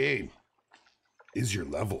this game is your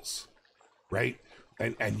levels, right?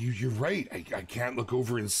 And you're right. I can't look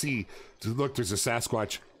over and see. Look, there's a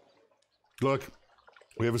Sasquatch. Look,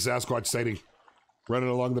 we have a Sasquatch sighting running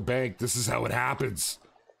along the bank. This is how it happens.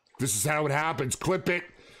 This is how it happens. Clip it.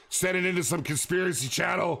 Send it into some conspiracy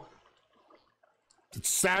channel.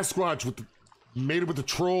 It's Sasquatch with mated with the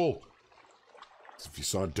troll. If you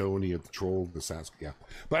saw Doan, he had the troll, the Sasquatch. Yeah.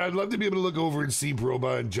 But I'd love to be able to look over and see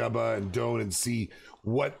Broba and Jubba and Doan and see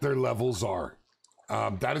what their levels are.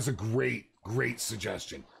 That is a great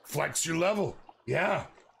suggestion. Flex your level. Yeah.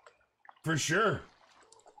 For sure.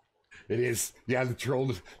 It is. Yeah, the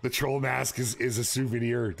troll mask is a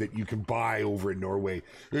souvenir that you can buy over in Norway.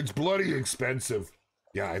 It's bloody expensive.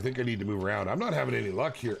 Yeah, I think I need to move around. I'm not having any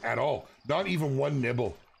luck here at all. Not even one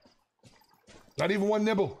nibble. Not even one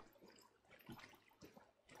nibble.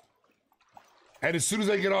 And as soon as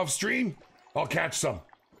I get off stream, I'll catch some.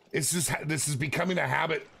 This is becoming a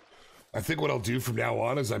habit. I think what I'll do from now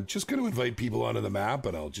on is I'm just going to invite people onto the map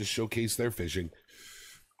and I'll just showcase their fishing.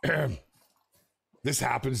 This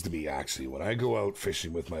happens to me, actually, when I go out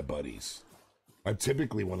fishing with my buddies. I'm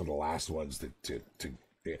typically one of the last ones to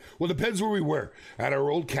well, it depends where we were. At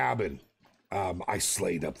our old cabin, I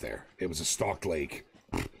slayed up there. It was a stocked lake.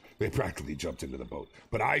 They practically jumped into the boat.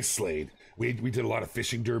 But I slayed. We did a lot of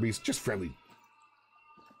fishing derbies, just friendly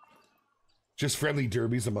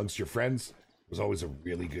derbies amongst your friends. It was always a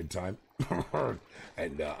really good time.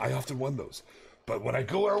 And I often won those. But when I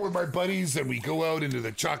go out with my buddies and we go out into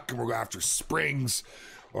the chuck and we're after springs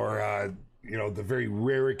or, the very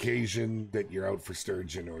rare occasion that you're out for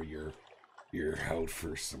sturgeon or you're out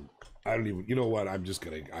for some, I don't even, you know what, I'm just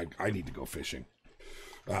going to, I need to go fishing.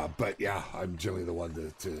 But yeah, I'm generally the one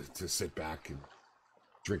to sit back and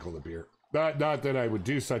drink all the beer. Not that I would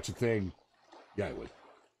do such a thing. Yeah, I would.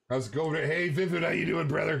 How's it going? Hey, Vivid, how you doing,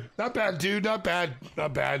 brother? Not bad, dude. Not bad.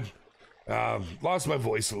 Lost my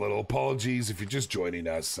voice a little. Apologies if you're just joining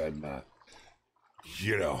us. I'm,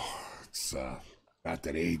 it's at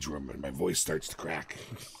that age where my voice starts to crack.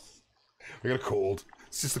 I got a cold.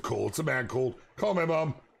 It's just a cold. It's a mad cold. Call my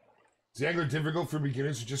mom. Is the Angler difficult for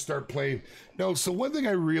beginners to just start playing? No, so one thing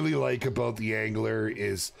I really like about the Angler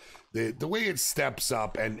is the way it steps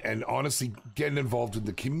up and honestly getting involved in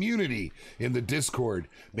the community in the Discord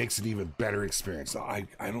makes it an even better experience. Now, I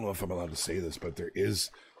don't know if I'm allowed to say this, but there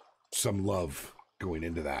is some love going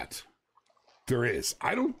into that. There is.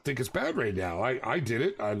 I don't think it's bad right now. I did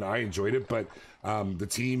it and I enjoyed it, but the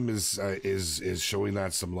team is showing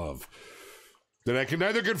that some love. That I can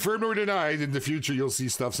neither confirm nor deny. In the future, you'll see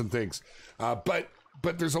stuff and things. But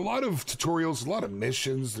there's a lot of tutorials, a lot of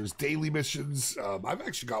missions. There's daily missions. I've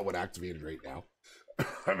actually got one activated right now.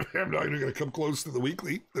 I'm not even going to come close to the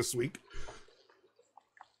weekly this week.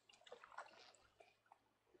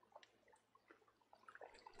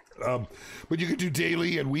 But you can do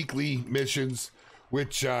daily and weekly missions,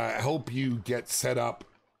 which help you get set up.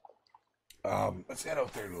 Let's head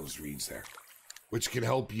out there to those reeds there. Which can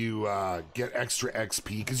help you get extra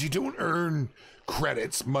XP, because you don't earn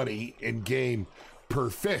credits, money, in game per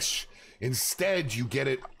fish. Instead, you get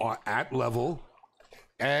it at level,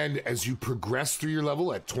 and as you progress through your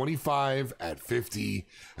level at 25, at 50,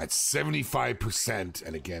 at 75%,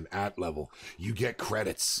 and again, at level, you get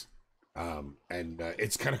credits.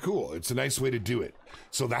 It's kind of cool. It's a nice way to do it.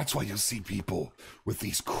 So that's why you'll see people with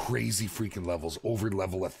these crazy freaking levels over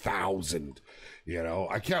level 1,000.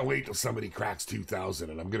 I can't wait till somebody cracks 2,000,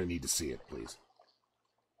 and I'm gonna need to see it, please.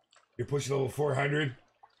 You're pushing level 400.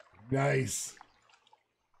 Nice.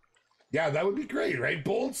 Yeah, that would be great, right,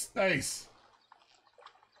 Bolts? Nice.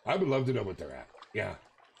 I would love to know what they're at. Yeah.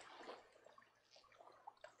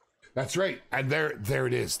 That's right. And there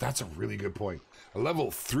it is. That's a really good point. A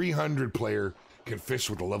level 300 player can fish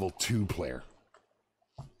with a level 2 player.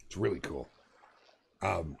 It's really cool.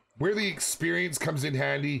 Where the experience comes in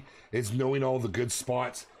handy is knowing all the good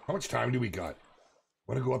spots. How much time do we got?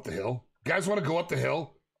 Want to go up the hill? You guys want to go up the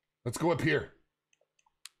hill? Let's go up here.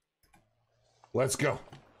 Let's go.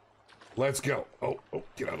 Let's go. Oh,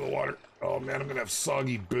 get out of the water. Oh man, I'm going to have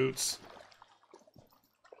soggy boots.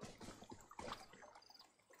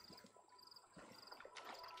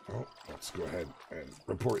 Oh, let's go ahead and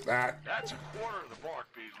report that. That's a quarter of the bark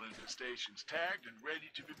beetle infestation's tagged and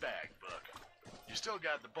ready to be bagged, Buck. You still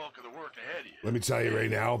got the bulk of the work ahead of you. Let me tell you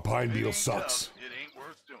right now, pine beetle sucks. Tough, it ain't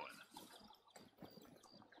worth doing.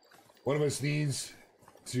 One of us needs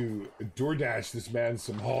to DoorDash this man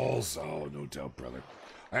some hauls. Oh, no doubt, brother.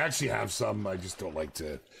 I actually have some. I just don't like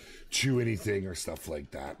to chew anything or stuff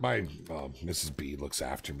like that. My Mrs. B looks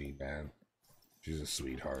after me, man. She's a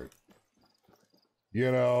sweetheart.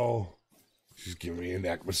 She's giving me a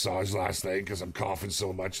neck massage last night because I'm coughing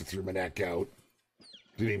so much I threw my neck out.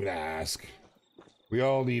 Didn't even ask. We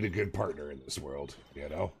all need a good partner in this world, you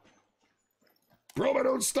know? Broma,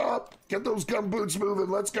 don't stop! Get those gumboots moving,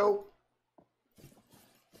 let's go!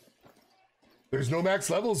 There's no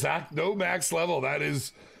max level, Zach. No max level. That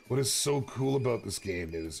is what is so cool about this game.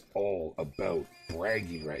 It is all about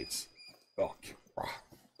bragging rights. Oh,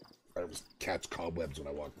 I was catch cobwebs when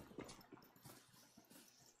I walked.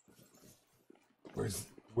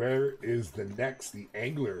 Where is the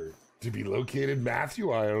angler to be located,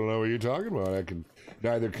 Matthew? I don't know what you're talking about. I can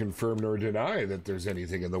neither confirm nor deny that there's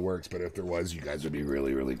anything in the works, but if there was, you guys would be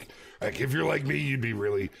really, really, like, if you're like me, you'd be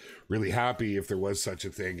really, really happy if there was such a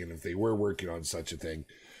thing, and if they were working on such a thing.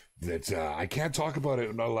 That I can't talk about it.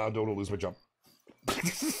 I'm not allowed. Don't lose my job.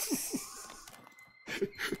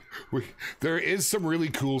 There is some really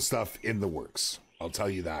cool stuff in the works. I'll tell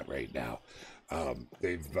you that right now.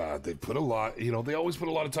 They've put a lot. You know, they always put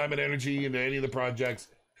a lot of time and energy into any of the projects.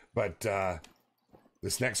 But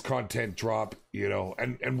this next content drop, you know,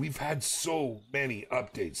 and we've had so many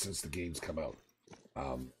updates since the game's come out.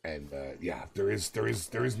 Yeah, there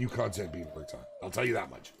is new content being worked on. I'll tell you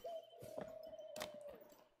that much.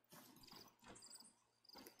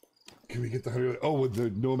 Can we get the 100? Oh, with the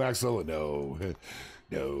no max level? No,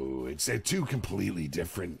 no. It's two completely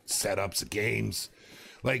different setups of games.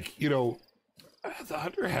 Like, you know, the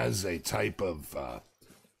Hunter has a type of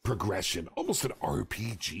progression, almost an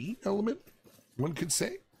RPG element, one could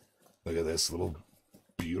say. Look at this little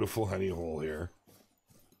beautiful honey hole here.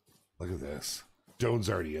 Look at this. Doan's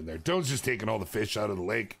already in there. Doan's just taking all the fish out of the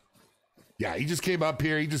lake. Yeah, he just came up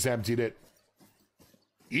here. He just emptied it.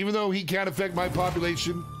 Even though he can't affect my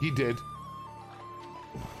population, he did.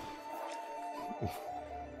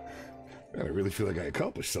 Man, I really feel like I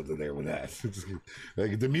accomplished something there with that.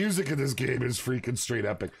 Like, the music in this game is freaking straight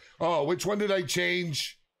epic. Oh, which one did I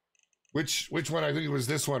change? Which one? I think it was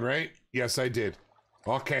this one, right? Yes, I did.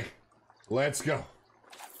 Okay, let's go.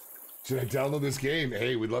 Should I download this game?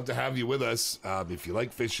 Hey, we'd love to have you with us. If you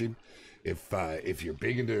like fishing, if you're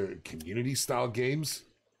big into community-style games,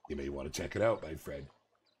 you may want to check it out, my friend.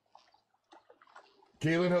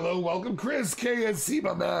 Galen, hello, welcome. Chris, KSC,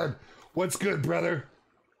 my man. What's good, brother?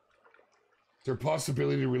 Is there a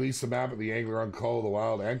possibility to release a map of the angler on Call of the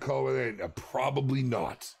Wild and Call with it? Probably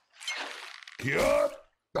not. Good.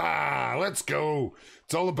 Let's go.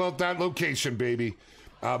 It's all about that location, baby.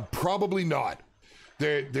 Probably not.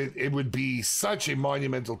 It would be such a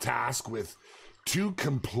monumental task with two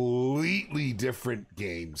completely different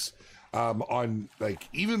games. On, like,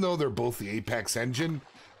 even though they're both the Apex engine,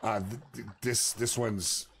 this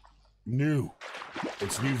one's new.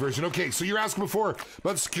 It's a new version. Okay, so you're asking before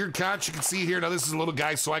about secure catch. You can see here, now this is a little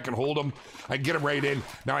guy so I can hold him. I can get him right in.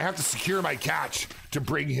 Now I have to secure my catch to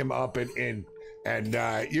bring him up and in. And,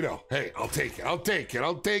 you know, hey, I'll take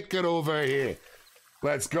it over here.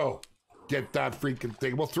 Let's go. Get that freaking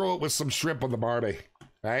thing. We'll throw it with some shrimp on the barbie.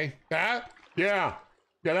 Hey? Huh? Yeah.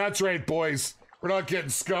 Yeah, that's right, boys. We're not getting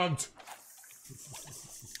skunked.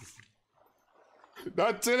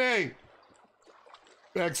 Not today.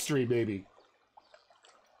 Next stream, baby.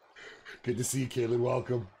 Good to see you, Caitlin.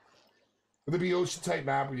 Welcome. Would there be ocean type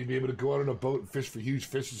map where you'd be able to go out on a boat and fish for huge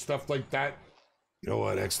fish and stuff like that? You know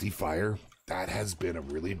what, XD Fire? That has been a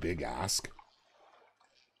really big ask.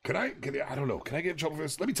 I don't know. Can I get in trouble for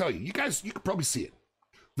this? Let me tell you, you guys, you can probably see it.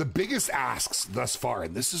 The biggest asks thus far,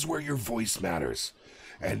 and this is where your voice matters,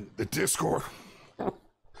 and the Discord.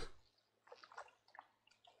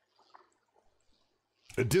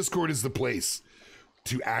 The Discord is the place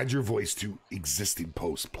to add your voice to existing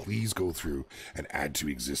posts. Please go through and add to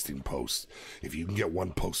existing posts. If you can get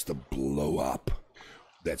one post to blow up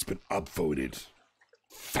that's been upvoted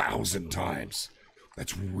 1,000 times,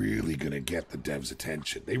 that's really gonna get the devs'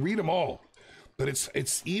 attention. They read them all, but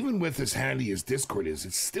it's even with as handy as Discord is,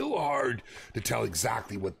 it's still hard to tell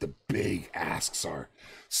exactly what the big asks are.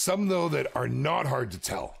 Some though that are not hard to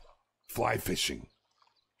tell: fly fishing,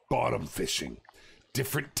 bottom fishing,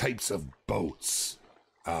 different types of boats,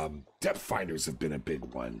 depth finders have been a big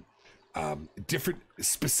one, different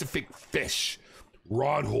specific fish,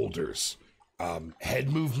 rod holders, head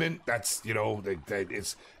movement. That's, you know,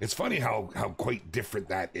 it's funny how quite different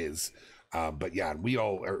that is. But yeah, we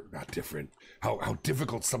all are not different. How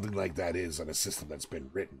difficult something like that is on a system that's been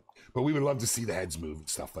written. But we would love to see the heads move and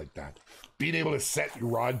stuff like that. Being able to set your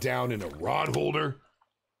rod down in a rod holder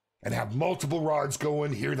and have multiple rods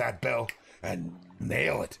going, hear that bell, and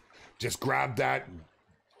nail it. Just grab that and,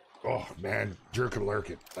 oh man, jerk and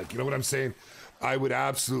lurk it. Like, you know what I'm saying? I would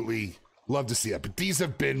absolutely love to see that. But these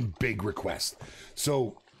have been big requests.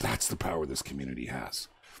 So that's the power this community has.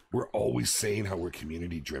 We're always saying how we're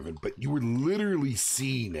community driven, but you were literally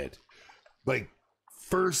seeing it like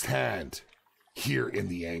firsthand here in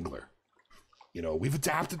the Angler. You know, we've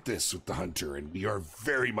adapted this with the Hunter, and we are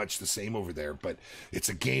very much the same over there, but it's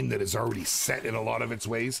a game that is already set in a lot of its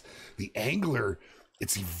ways. The Angler,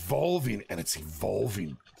 it's evolving, and it's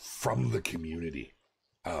evolving from the community.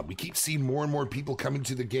 We keep seeing more and more people coming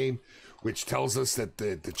to the game, which tells us that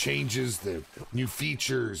the changes, the new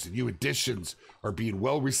features, the new additions are being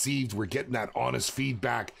well received. We're getting that honest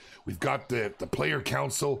feedback. We've got the player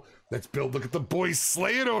council that's built. Look at the boys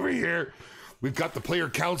slaying over here. We've got the player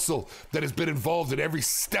council that has been involved in every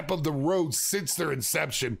step of the road since their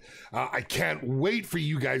inception. I can't wait for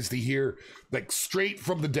you guys to hear, like, straight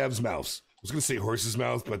from the devs' mouths. I was going to say horse's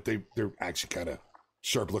mouth, but they're actually kind of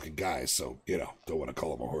sharp-looking guys, so, you know, don't want to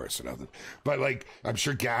call them a horse or nothing. But, like, I'm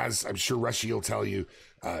sure Gaz, I'm sure Rushy will tell you,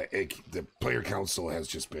 the player council has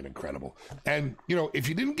just been incredible. And, you know, if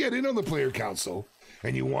you didn't get in on the player council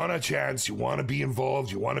and you want a chance, you want to be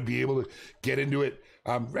involved, you want to be able to get into it,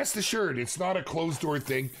 rest assured, it's not a closed-door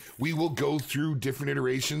thing. We will go through different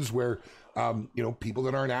iterations where, you know, people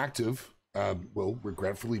that aren't active will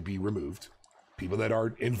regretfully be removed. People that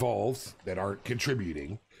aren't involved, that aren't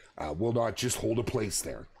contributing, will not just hold a place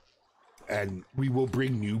there. And we will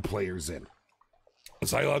bring new players in.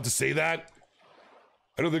 Was I allowed to say that?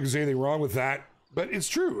 I don't think there's anything wrong with that, but it's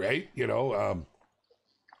true, right? You know,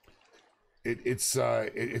 it's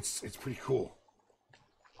pretty cool.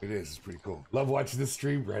 It is. It's pretty cool. Love watching this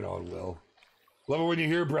stream. Right on, Will. Love it when you're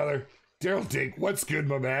here, brother. Daryl Dink, what's good,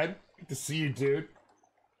 my man? Good to see you, dude.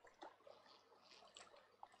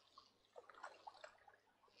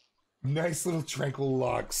 Nice little tranquil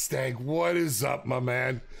lock. Stag, what is up, my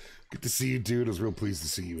man? Good to see you, dude. I was real pleased to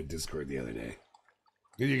see you in Discord the other day.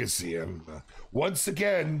 And you can see him. Once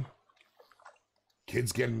again,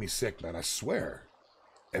 kids getting me sick, man. I swear.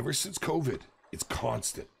 Ever since COVID, it's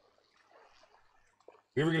constant.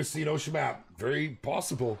 We're ever going to see an ocean map? Very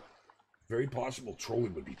possible. Very possible.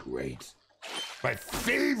 Trolling would be great. My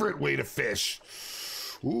favorite way to fish.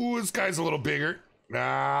 Ooh, this guy's a little bigger.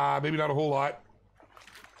 Nah, maybe not a whole lot.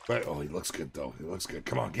 But, oh, he looks good, though. He looks good.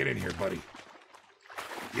 Come on, get in here, buddy.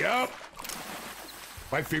 Yep.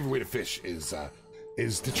 My favorite way to fish is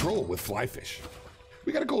to troll with fly fish.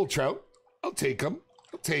 We got a gold trout. I'll take him.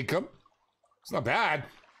 I'll take him. It's not bad.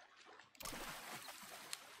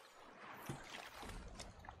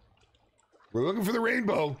 We're looking for the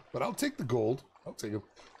rainbow, but I'll take the gold. I'll take him.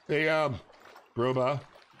 Hey, Broba.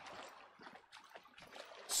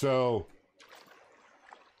 So,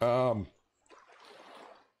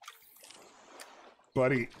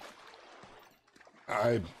 buddy,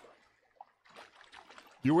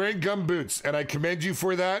 you're wearing gum boots, and I commend you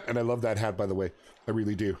for that. And I love that hat, by the way. I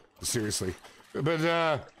really do. Seriously.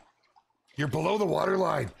 But, you're below the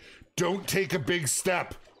waterline. Don't take a big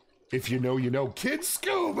step. If you know, you know. Kid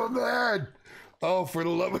Scuba, man. Oh, for the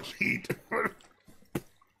love of Pete.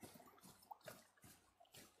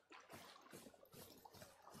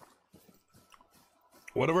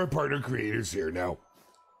 One of our partner creators here now.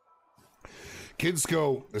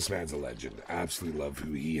 Kidsco, this man's a legend. Absolutely love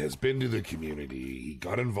who he has been to the community. He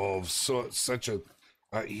got involved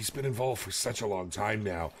he's been involved for such a long time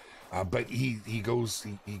now. But he's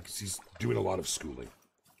doing a lot of schooling,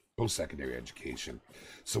 post-secondary education.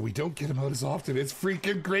 So we don't get him out as often. It's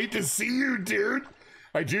freaking great to see you, dude.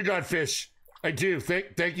 I do got fish. I do.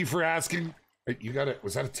 Thank you for asking. You got it.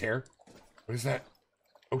 Was that a tear? What is that?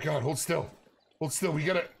 Oh God, hold still. Hold still. We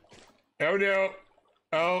got it. Oh no.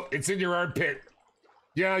 Oh, it's in your armpit.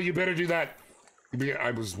 Yeah, you better do that.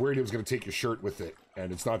 I was worried it was going to take your shirt with it,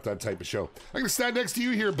 and it's not that type of show. I'm going to stand next to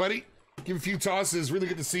you here, buddy. Give a few tosses. Really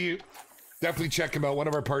good to see you. Definitely check him out. One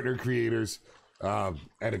of our partner creators, and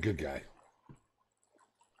a good guy.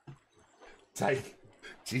 Tight.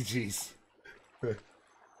 GG's.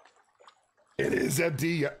 It is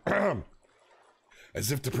empty.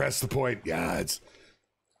 As if to press the point. Yeah,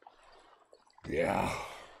 yeah.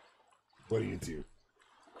 What do you do?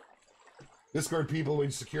 Discord people, when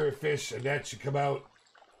you secure a fish, a net should come out.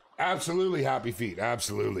 Absolutely, Happy Feet.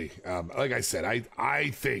 Absolutely. Like I said, I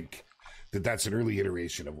think that that's an early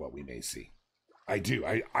iteration of what we may see. I do.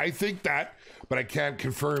 I think that, but I can't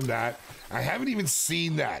confirm that. I haven't even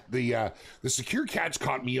seen that. The secure catch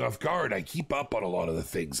caught me off guard. I keep up on a lot of the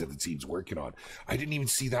things that the team's working on. I didn't even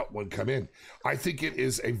see that one come in. I think it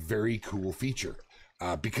is a very cool feature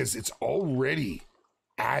because it's already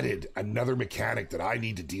added another mechanic that I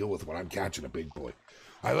need to deal with when I'm catching a big boy.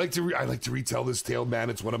 I like to retell this tale,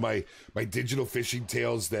 man. It's one of my digital fishing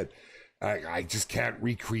tales that I just can't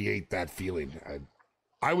recreate that feeling.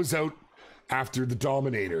 I was out after the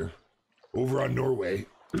Dominator over on Norway.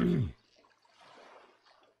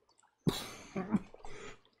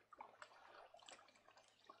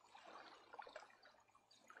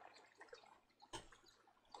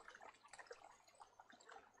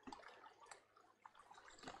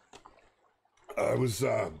 I was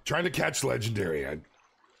trying to catch legendary. I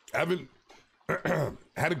haven't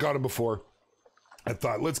hadn't got him before. I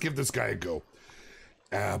thought, let's give this guy a go.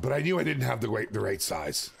 But I knew I didn't have the right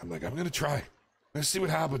size. I'm like, I'm gonna try. Let's see what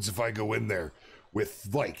happens if I go in there with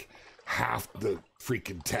like half the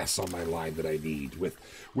freaking tests on my line that I need with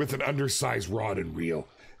an undersized rod and reel.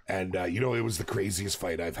 And you know, it was the craziest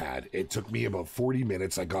fight I've had. It took me about 40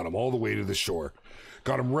 minutes. I got him all the way to the shore.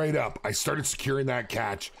 Got him right up. I started securing that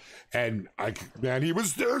catch, and man, he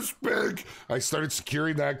was this big. I started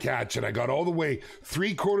securing that catch, and I got all the way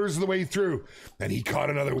 3/4 of the way through, and he caught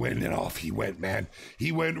another wind, and off he went, man.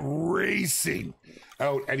 He went racing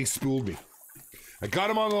out, and he spooled me. I got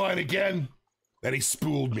him on the line again, and he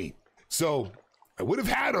spooled me. So I would have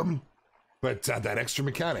had him, but that extra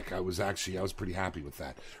mechanic, I was pretty happy with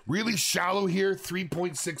that. Really shallow here,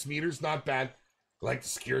 3.6 meters, not bad. I like the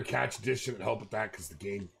secure catch edition and help with that because the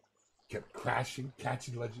game kept crashing.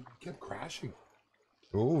 Catching legend kept crashing.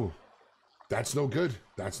 Oh, that's no good.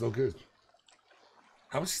 That's no good.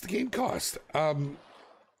 How much does the game cost?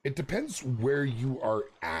 It depends where you are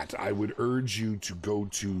at. I would urge you to go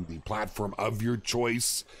to the platform of your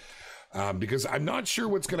choice because I'm not sure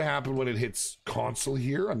what's going to happen when it hits console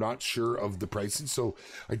here. I'm not sure of the pricing, so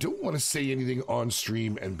I don't want to say anything on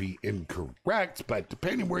stream and be incorrect, but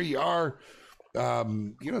depending where you are, you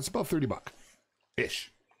know, it's about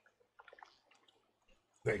 $30-ish.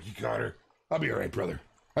 Thank you, Connor. I'll be all right, brother.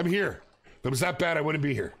 I'm here. If it was that bad, I wouldn't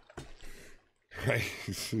be here. Right?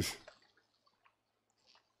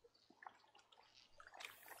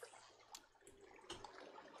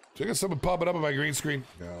 Check out someone popping up on my green screen.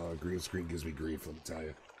 Oh, green screen gives me grief, let me tell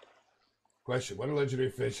you. Question, what are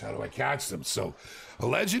legendary fish? How do I catch them? So, a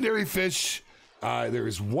legendary fish, there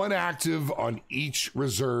is one active on each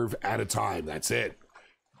reserve at a time. That's it.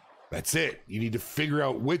 That's it. You need to figure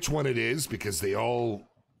out which one it is because they all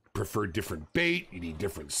prefer different bait. You need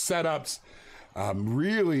different setups.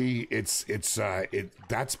 Really,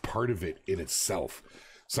 that's part of it in itself.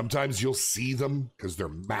 Sometimes you'll see them because they're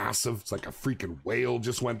massive. It's like a freaking whale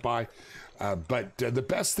just went by. But the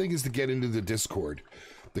best thing is to get into the Discord.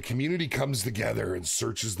 The community comes together and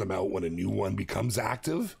searches them out when a new one becomes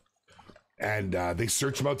active. And they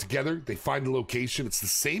search them out together. They find the location. It's the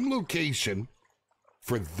same location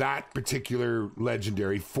for that particular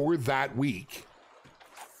legendary for that week.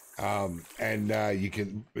 You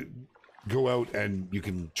can go out and you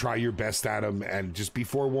can try your best at them, and just be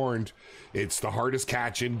forewarned, it's the hardest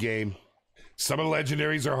catch in game. Some of the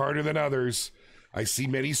legendaries are harder than others. I see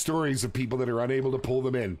many stories of people that are unable to pull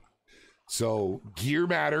them in. So gear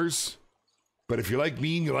matters, but if you're like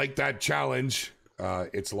me and you like that challenge,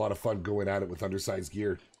 it's a lot of fun going at it with undersized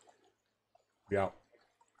gear. Yeah.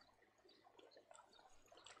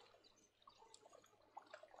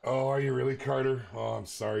 Oh, are you really, Carter? Oh, I'm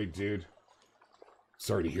sorry, dude.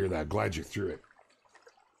 Sorry to hear that. Glad you're through it.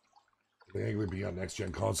 The Angler be on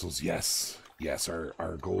next-gen consoles. Yes. Yes,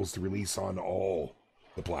 our goal is to release on all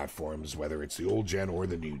the platforms, whether it's the old gen or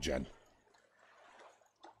the new gen.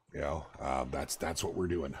 You know, that's what we're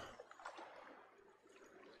doing.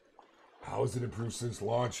 How has it improved since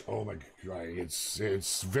launch? Oh my God,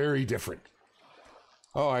 it's very different.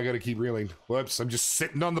 Oh, I gotta keep reeling. Whoops, I'm just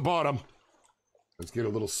sitting on the bottom. Let's get a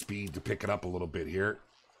little speed to pick it up a little bit here.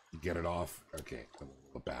 Get it off. Okay, a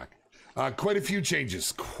little back. Quite a few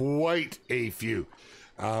changes. Quite a few.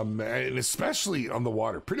 And especially on the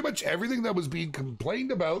water. Pretty much everything that was being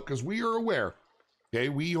complained about, because we are aware. Okay,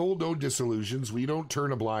 we hold no disillusions. We don't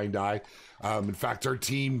turn a blind eye. In fact, our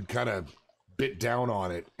team kind of bit down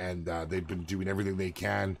on it, and they've been doing everything they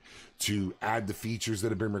can to add the features that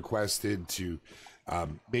have been requested, to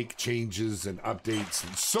make changes and updates,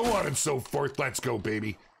 and so on and so forth. Let's go,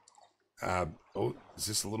 baby. Oh, is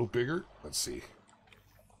this a little bigger? Let's see.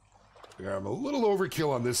 I'm a little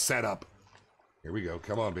overkill on this setup. Here we go.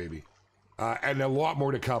 Come on, baby. And a lot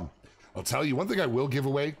more to come. I'll tell you one thing I will give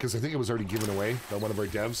away, because I think it was already given away by one of our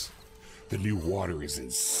devs. The new water is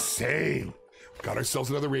insane. We got ourselves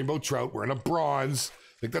another rainbow trout. We're in a bronze.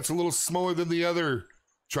 I think that's a little smaller than the other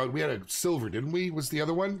trout. We had a silver, didn't we? Was the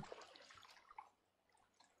other one?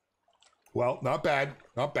 Well, not bad.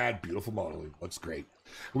 Not bad. Beautiful modeling. Looks great.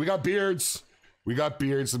 We got beards. We got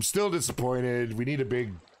beards. I'm still disappointed. We need a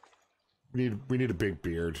big... We need a big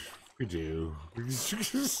beard. We do.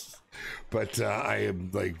 But I am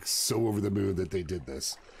like so over the moon that they did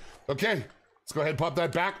this. Okay, let's go ahead and pop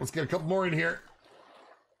that back. Let's get a couple more in here.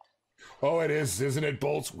 Oh, it is, isn't it,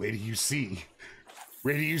 Bolts? Wait till you see.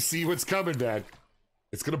 Wait till you see what's coming, man.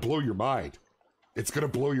 It's gonna blow your mind. It's gonna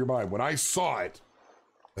blow your mind. When I saw it,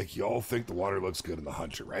 like, y'all think the water looks good in the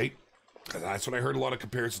Hunter, right? And that's what I heard a lot of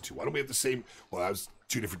comparison to. Why don't we have the same? Well, that was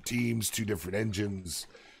 2 different teams, 2 different engines.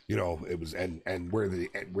 You know, it was and where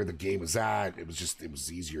the game was at, it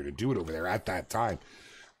was easier to do it over there at that time.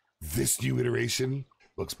 This new iteration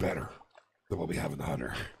looks better than what we have in the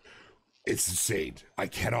Hunter. It's insane. I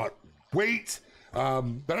cannot wait.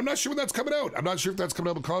 But I'm not sure when that's coming out. I'm not sure if that's coming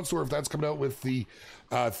out with console or if that's coming out with the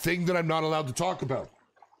thing that I'm not allowed to talk about.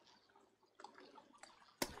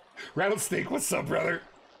 Rattlesnake, what's up, brother?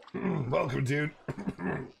 Welcome, dude.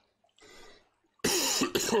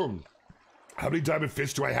 How many diamond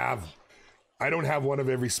fish do I have? I don't have one of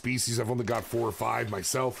every species. I've only got 4 or 5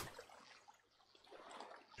 myself.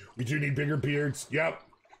 We do need bigger beards. Yep.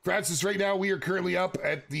 Francis, right now we are currently up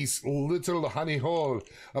at these little honey hole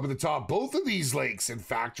up at the top. Both of these lakes, in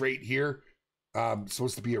fact, right here,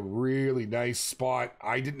 supposed to be a really nice spot.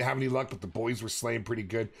 I didn't have any luck, but the boys were slaying pretty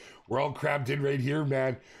good. We're all crabbed in right here,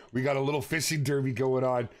 man. We got a little fishing derby going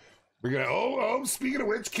on. We're gonna, oh, speaking of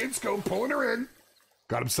which, kids go pulling her in.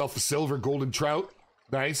 Got himself a silver golden trout.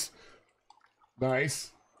 Nice.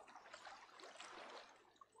 Nice.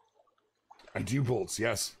 I do bolts,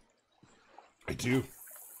 yes. I do.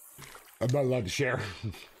 I'm not allowed to share.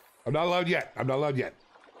 I'm not allowed yet. I'm not allowed yet.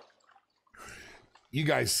 You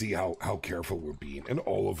guys see how careful we're being in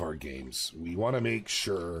all of our games. We want to make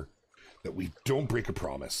sure that we don't break a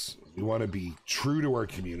promise. We want to be true to our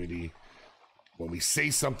community. When we say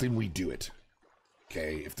something, we do it.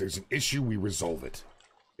 Okay? If there's an issue, we resolve it.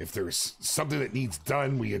 If there's something that needs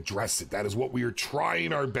done, we address it. That is what we are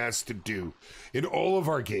trying our best to do in all of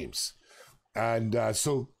our games. And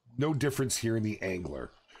so no difference here in the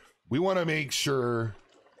Angler. We want to make sure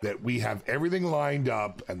that we have everything lined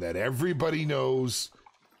up and that everybody knows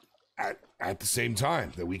at the same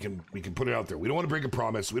time that we can put it out there. We don't want to break a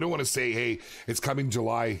promise. We don't want to say, hey, it's coming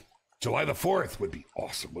July the 4th would be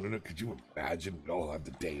awesome, wouldn't it? Could you imagine? We all have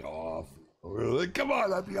the day off. Like, come on,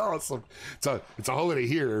 that'd be awesome. It's a holiday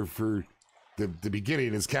here for the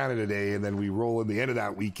beginning is Canada Day, and then we roll in the end of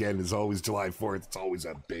that weekend is always July 4th. It's always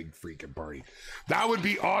a big freaking party. That would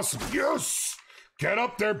be awesome. Yes! Get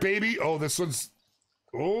up there, baby. Oh, this one's...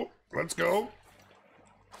 Oh, let's go.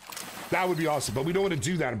 That would be awesome, but we don't want to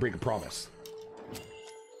do that and break a promise.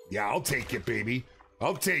 Yeah, I'll take it, baby.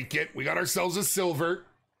 I'll take it. We got ourselves a silver.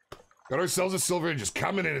 Got ourselves a silver and just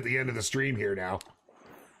coming in at the end of the stream here now.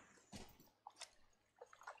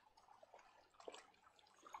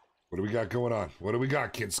 What do we got going on? What do we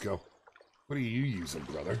got, Kinsko? What are you using,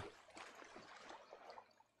 brother?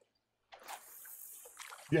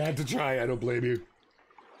 You had to try. I don't blame you.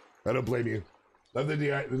 I don't blame you. Love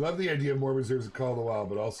the idea of more reserves of Call of the Wild,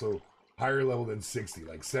 but also higher level than 60,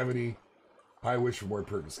 like 70. I wish for more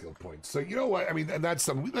perk skill points. So you know what? I mean, and that's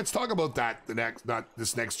something. Let's talk about that not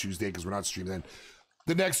this next Tuesday because we're not streaming then.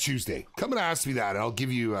 The next Tuesday, come and ask me that, and I'll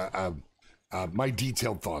give you my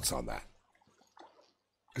detailed thoughts on that.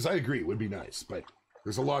 Because I agree, it would be nice, but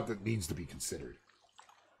there's a lot that needs to be considered.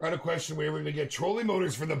 Got a question where we're going to get trolling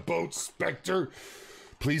motors for the boat, Spectre.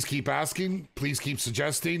 Please keep asking. Please keep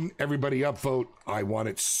suggesting. Everybody upvote. I want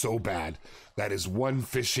it so bad. That is one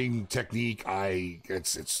fishing technique.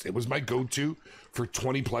 It was my go-to for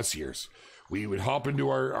 20 plus years. We would hop into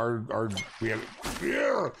we had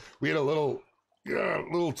a little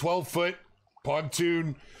 12-foot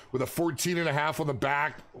pontoon with a 14.5 on the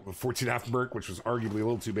back, a 14.5 Merc, which was arguably a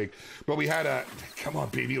little too big. But we had come on,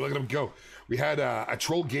 baby, look at him go. We had a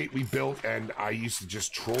troll gate we built, and I used to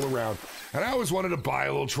just troll around. And I always wanted to buy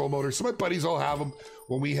a little troll motor. So my buddies all have them.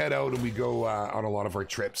 When we head out and we go on a lot of our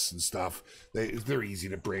trips and stuff, they're easy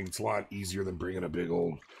to bring. It's a lot easier than bringing a big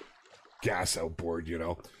old gas outboard, you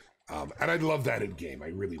know. And I'd love that in game. I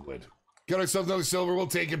really would. Get ourselves another silver. We'll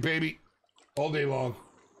take it, baby. All day long.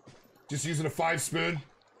 Just using a 5-spoon.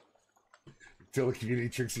 Until the community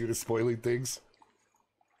tricks you into spoiling things.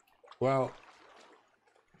 Well,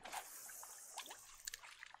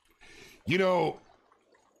 you know,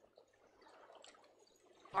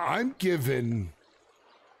 I'm given...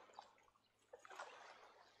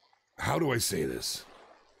 How do I say this?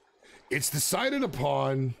 It's decided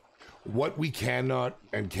upon what we cannot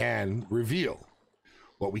and can reveal.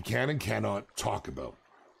 What we can and cannot talk about.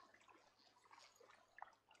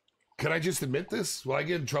 Can I just admit this? Will I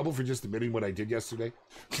get in trouble for just admitting what I did yesterday?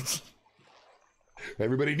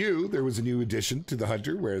 Everybody knew there was a new addition to the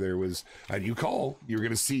Hunter where there was a new call. You were going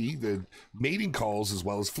to see the mating calls as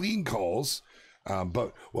well as fleeing calls.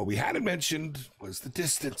 But what we hadn't mentioned was the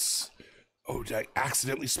distance. oh, did I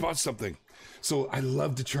accidentally spot something? So I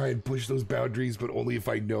love to try and push those boundaries, but only if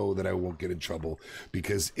I know that I won't get in trouble,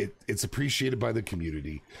 because it's appreciated by the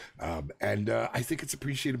community, and I think it's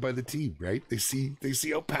appreciated by the team. Right? They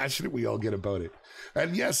see how passionate we all get about it.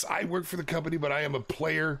 And yes, I work for the company, but I am a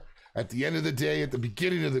player at the end of the day, at the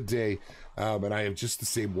beginning of the day, and I have just the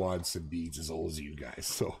same wants and needs as all as you guys.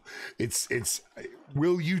 So it's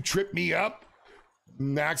will you trip me up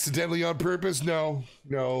accidentally on purpose? No,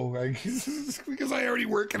 because I already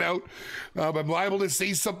work it out. I'm liable to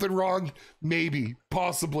say something wrong, maybe,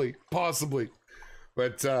 possibly,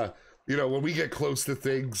 but when we get close to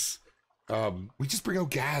things, we just bring out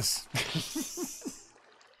gas.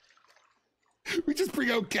 We just bring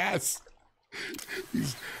out gas.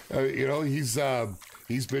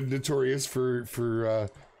 He's been notorious for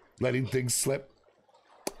letting things slip.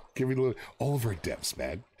 All of our devs,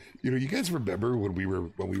 man. You guys remember when we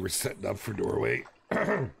were setting up for Norway?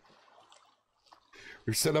 We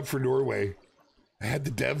were set up for Norway. I had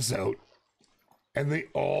the devs out, and they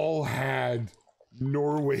all had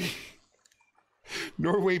Norway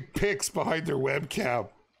pics behind their webcam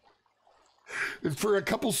for a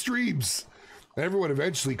couple streams. Everyone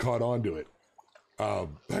eventually caught on to it.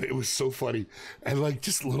 But it was so funny. And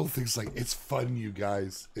just little things like, it's fun, you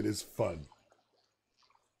guys. It is fun.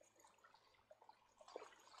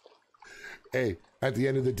 Hey, at the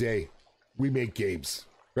end of the day, we make games,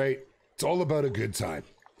 right? It's all about a good time.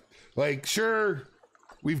 Sure,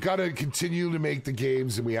 we've got to continue to make the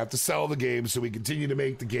games, and we have to sell the games, so we continue to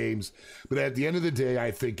make the games. But at the end of the day,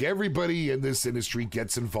 I think everybody in this industry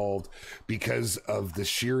gets involved because of the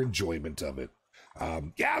sheer enjoyment of it.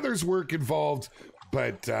 Yeah, there's work involved,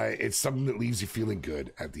 but it's something that leaves you feeling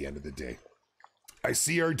good at the end of the day. I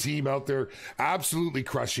see our team out there absolutely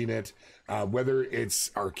crushing it, whether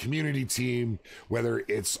it's our community team, whether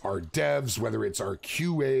it's our devs, whether it's our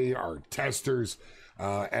QA, our testers,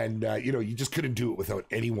 and you just couldn't do it without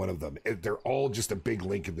any one of them. They're all just a big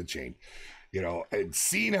link in the chain, and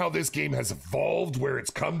seeing how this game has evolved, where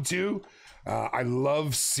it's come to, I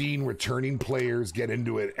love seeing returning players get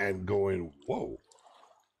into it and going, whoa,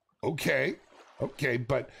 okay,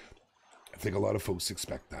 but I think a lot of folks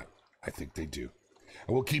expect that. I think they do.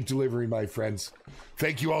 And we'll keep delivering, my friends.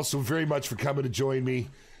 Thank you all so very much for coming to join me.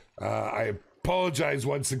 I apologize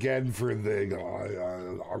once again for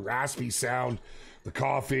the raspy sound, the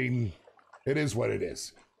coughing. It is what it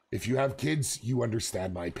is. If you have kids, you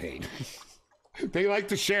understand my pain. They like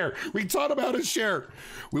to share. We taught them how to share.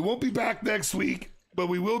 We won't be back next week, but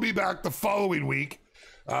we will be back the following week.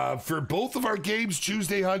 For both of our games,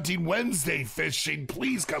 Tuesday hunting, Wednesday fishing.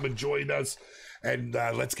 Please come and join us. And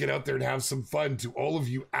let's get out there and have some fun. To all of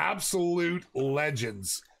you absolute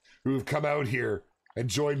legends who have come out here and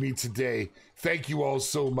joined me today, thank you all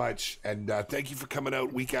so much. And thank you for coming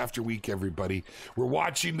out week after week, everybody. We're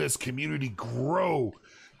watching this community grow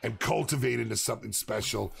and cultivate into something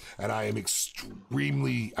special. And I am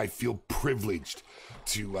I feel privileged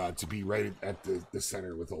to be right at the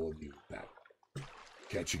center with all of you.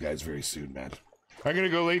 Catch you guys very soon, man. I'm going to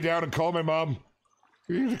go lay down and call my mom.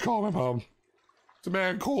 I'm going to call my mom. It's a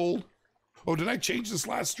man cold. Oh, did I change this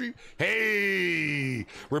last stream? Hey,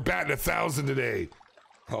 we're batting 1,000 today.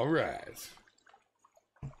 All right.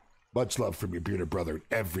 Much love from your bearded brother and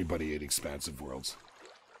everybody in Expansive Worlds.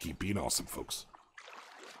 Keep being awesome, folks.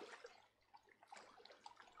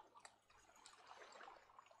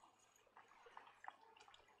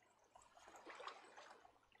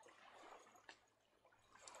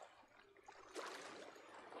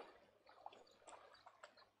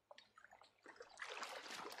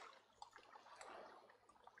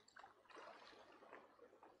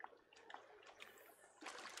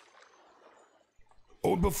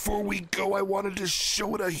 Oh, and before we go, I wanted to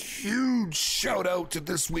show it a huge shout out to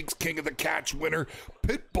this week's King of the Catch winner.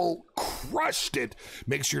 Pitbull crushed it.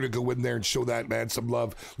 Make sure to go in there and show that man some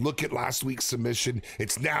love. Look at last week's submission.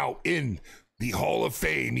 It's now in the Hall of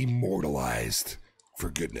Fame, immortalized. For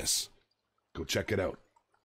goodness. Go check it out.